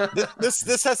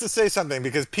 this has to say something,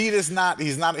 because Pete is not.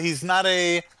 He's not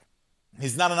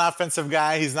an offensive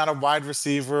guy. He's not a wide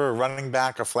receiver, a running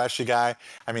back, a flashy guy.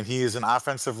 I mean, he is an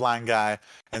offensive line guy.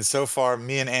 And so far,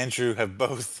 me and Andrew have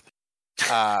both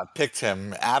picked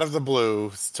him out of the blue.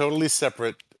 It's totally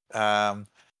separate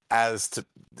as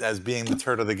being the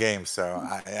turd of the game. So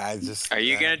I just. Are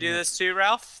you gonna do this too,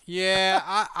 Ralph? Yeah,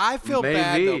 I feel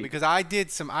bad though, because I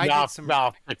did some.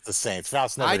 Ralph picked the Saints.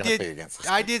 Ralph's never gonna play against the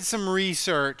Saints. I did some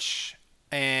research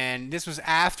And this was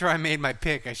after I made my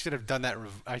pick. I should have done that.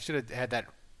 I should have had that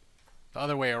the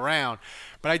other way around.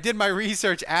 But I did my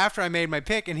research after I made my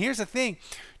pick. And here's the thing.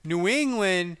 New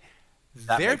England,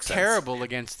 they're terrible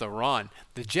against the run.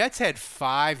 The Jets had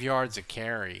 5 yards a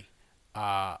carry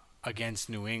against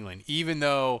New England, even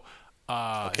though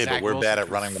okay, Zach but we're Wilson bad at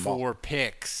threw running the ball. 4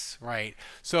 picks, right?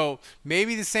 So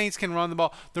maybe the Saints can run the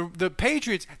ball. The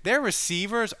Patriots, their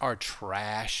receivers are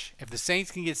trash. If the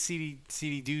Saints can get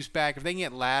CD Deuce back, if they can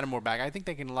get Lattimore back, I think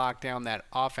they can lock down that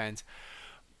offense.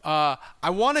 I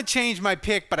want to change my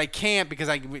pick, but I can't because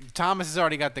Thomas has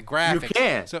already got the graphics. You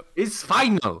can. So it's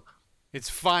final. It's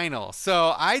final.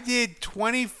 So I did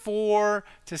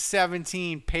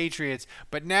 24-17 Patriots,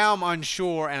 but now I'm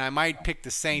unsure, and I might pick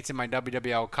the Saints in my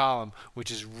WWL column,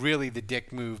 which is really the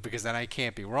dick move because then I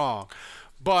can't be wrong.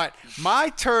 But my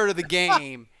turd of the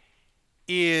game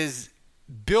is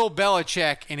Bill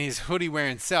Belichick and his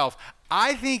hoodie-wearing self.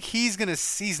 I think he's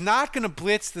not gonna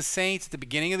blitz the Saints at the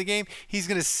beginning of the game. He's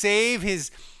gonna save his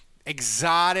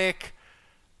exotic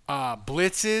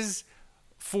blitzes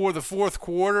for the fourth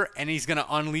quarter, and he's going to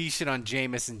unleash it on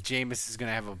Jameis, and Jameis is going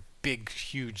to have a big,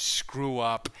 huge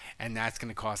screw-up, and that's going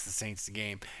to cost the Saints the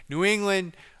game. New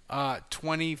England,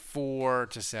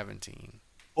 24-17.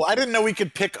 Well, I didn't know we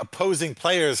could pick opposing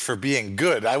players for being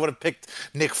good. I would have picked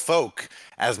Nick Folk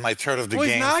as my turd of the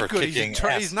game for kicking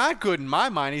ass. He's not good in my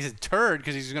mind. He's a turd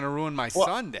because he's going to ruin my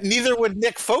Sunday. Neither would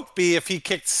Nick Folk be if he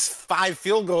kicks 5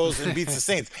 field goals and beats the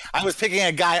Saints. I was picking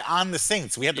a guy on the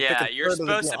Saints. We had to pick a you're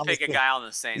supposed to pick a guy on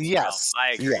the Saints. Yes,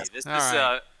 I agree. Yes. This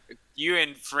you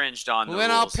infringed on the rules.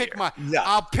 Then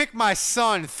I'll pick my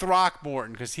son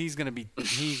Throckmorton because he's going to be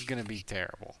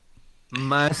terrible.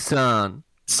 My son.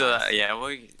 So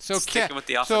sticking with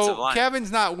the offensive line.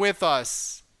 Kevin's not with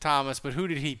us, Thomas, but who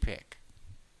did he pick?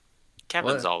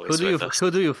 Kevin's always with us.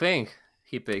 Who do you think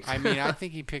he picked? I mean, I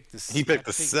think he picked the. He picked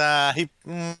the.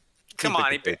 Come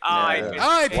on, he picked.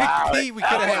 I picked Pete. We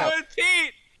could have had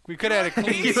Pete. We could have had a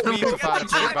clean sweep if I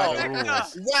played by the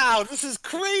rules. Wow, this is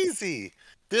crazy.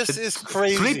 This is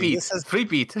crazy.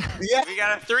 Three-peat. Yeah, we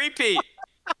got a 3-peat.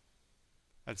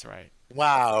 That's right.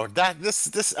 Wow, I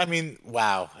mean,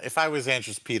 wow. If I was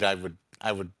Andrews Pete, I would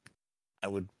want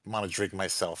to drink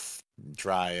myself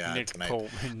dry Nick tonight.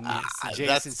 Coleman.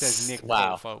 Jason says Nick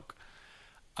Folk.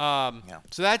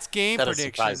 So that's game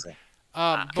prediction. Surprising.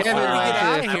 Before we get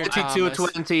out of here,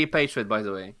 52-20 Patriot, by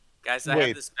the way. Guys, I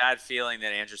have this bad feeling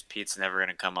that Andrews Pete's never going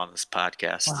to come on this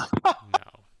podcast. No,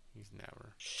 he's never.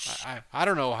 I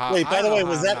don't know how. Wait, by the way,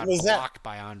 was that blocked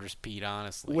by Andres Pete?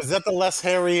 Honestly, was that the less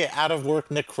hairy, out of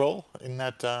work Nick Kroll in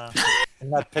that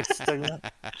pick segment?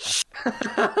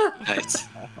 Nice.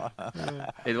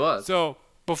 It was. So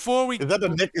before we is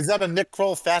that a Nick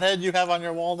Kroll fathead you have on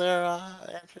your wall there,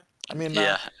 Andrew? I mean,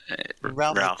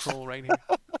 Ralph Nick Kroll right here.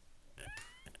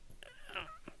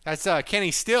 That's Kenny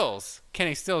Stills.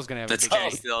 Kenny Stills gonna have. That's Kenny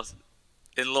Stills.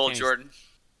 And Lil Jordan,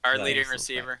 our leading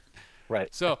receiver. Right.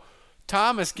 So.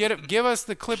 Thomas, give us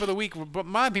the clip of the week.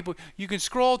 Remind people, you can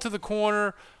scroll to the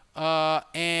corner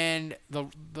and the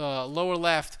lower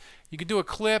left. You can do a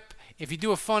clip. If you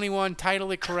do a funny one, title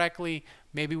it correctly.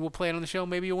 Maybe we'll play it on the show.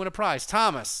 Maybe you'll win a prize.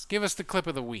 Thomas, give us the clip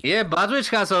of the week. Yeah, Badrich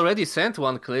has already sent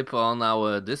one clip on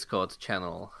our Discord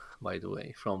channel, by the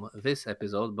way, from this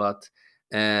episode. But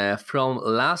from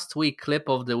last week, clip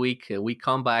of the week, we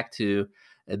come back to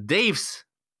Dave's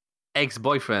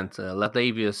ex-boyfriend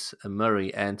Latavius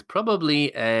Murray, and probably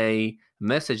a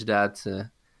message that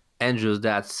Andrew's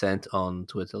dad sent on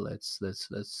Twitter. Let's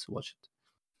watch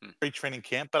it. Great training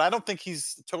camp, but I don't think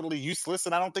he's totally useless,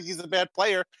 and I don't think he's a bad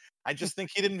player. I just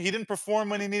think he didn't perform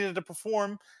when he needed to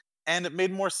perform, and it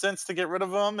made more sense to get rid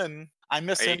of him. And I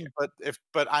miss him,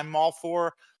 but I'm all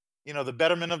for the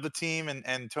betterment of the team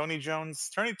and Tony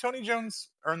Jones. Tony Jones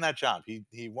earned that job. He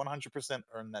 100%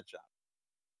 earned that job.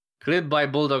 Clip by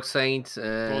Bulldog Saint.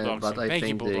 Thank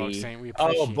you, Bulldog Saint. We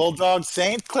appreciate it. Bulldog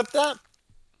Saint clipped that?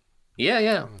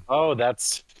 Yeah. Oh,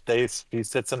 he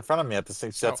sits in front of me at the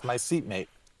stage. That's my seatmate.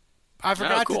 I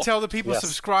forgot to tell the people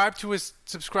subscribe to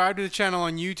the channel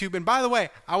on YouTube. And by the way,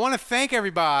 I want to thank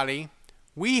everybody.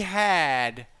 We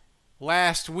had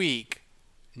last week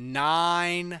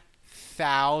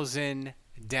 9,000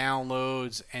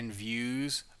 downloads and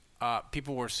views.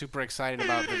 People were super excited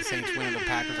about the Saints winning the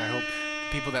Packers. I hope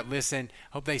people that listen,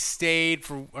 hope they stayed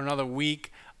for another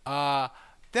week. They'll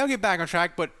get back on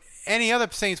track, but any other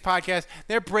Saints podcast,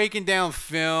 they're breaking down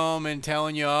film and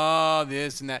telling you,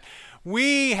 this and that.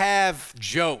 We have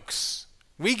jokes.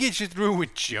 We get you through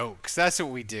with jokes. That's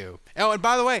what we do. Oh, and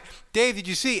by the way, Dave, did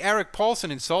you see Eric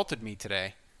Paulson insulted me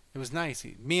today? It was nice.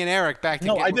 Me and Eric back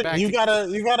together. No, I didn't. You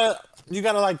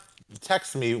gotta like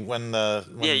text me when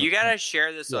you gotta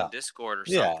share this on Discord or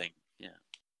something.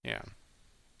 Yeah.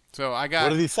 So I got. What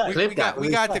did he say? We got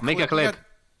the Make a clip.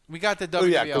 We got the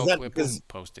WWL clip. We'll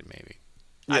post it maybe.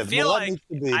 Yeah, I feel like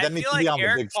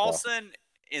Eric Paulson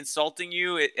insulting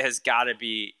you. It has got to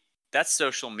be. That's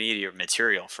social media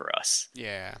material for us.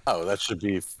 Yeah. Oh, that should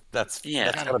be. That's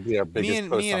gotta be our biggest.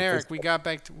 Me and Eric, we got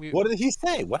back to. What did he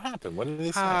say? What happened? What did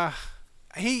he say?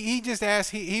 He just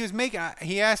asked.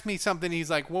 He asked me something. He's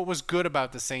like, "What was good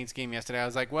about the Saints game yesterday?" I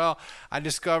was like, "Well, I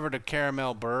discovered a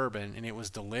caramel bourbon and it was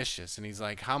delicious." And he's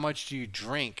like, "How much do you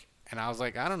drink?" And I was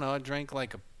like, "I don't know. I drank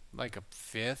like a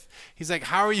fifth." He's like,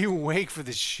 "How are you awake for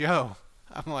the show?"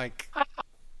 I'm like,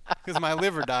 "Because my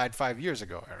liver died 5 years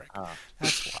ago, Eric.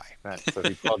 That's why." So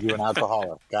he called you an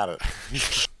alcoholic. Got it.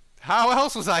 How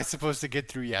else was I supposed to get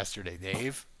through yesterday,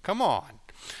 Dave? Come on.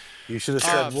 You should have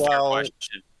said,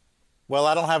 well,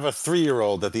 I don't have a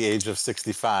 3-year-old at the age of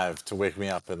 65 to wake me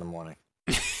up in the morning.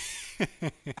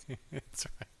 That's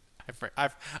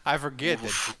right. I forget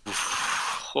that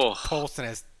Polston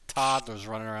has toddlers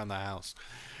running around the house.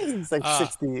 He's like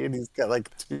 60 and he's got like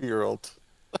a 2-year-old.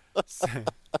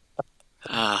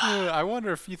 I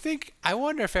wonder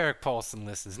if Eric Paulson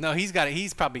listens. No, he's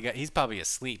probably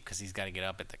asleep because he's got to get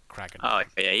up at the crack of dawn.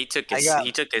 Oh yeah, he took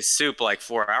his soup like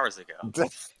 4 hours ago.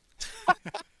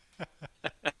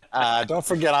 Don't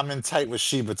forget, I'm in tight with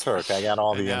Sheba Turk. I got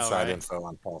all the inside info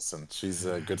on Paulson. She's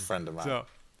a good friend of mine. So,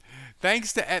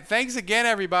 thanks again,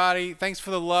 everybody. Thanks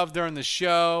for the love during the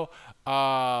show.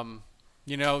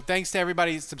 Thanks to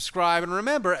everybody who subscribed. And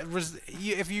remember,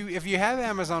 if you have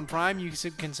Amazon Prime, you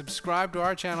can subscribe to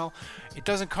our channel. It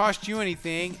doesn't cost you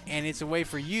anything, and it's a way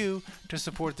for you to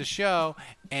support the show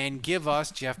and give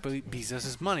us Jeff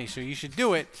Bezos' money. So you should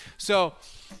do it. So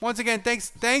once again,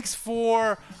 thanks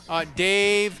for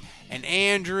Dave and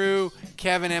Andrew.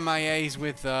 Kevin MIA, he's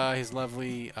with his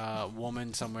lovely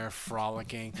woman somewhere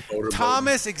frolicking.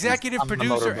 Thomas, executive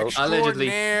producer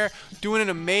extraordinaire, doing an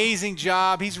amazing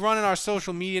job. He's running our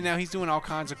social media now. He's doing all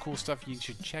kinds of cool stuff. You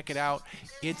should check it out.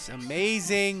 It's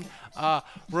amazing.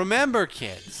 Remember,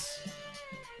 kids,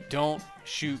 don't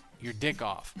shoot your dick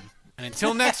off. And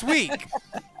until next week,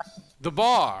 the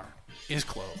bar is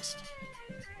closed.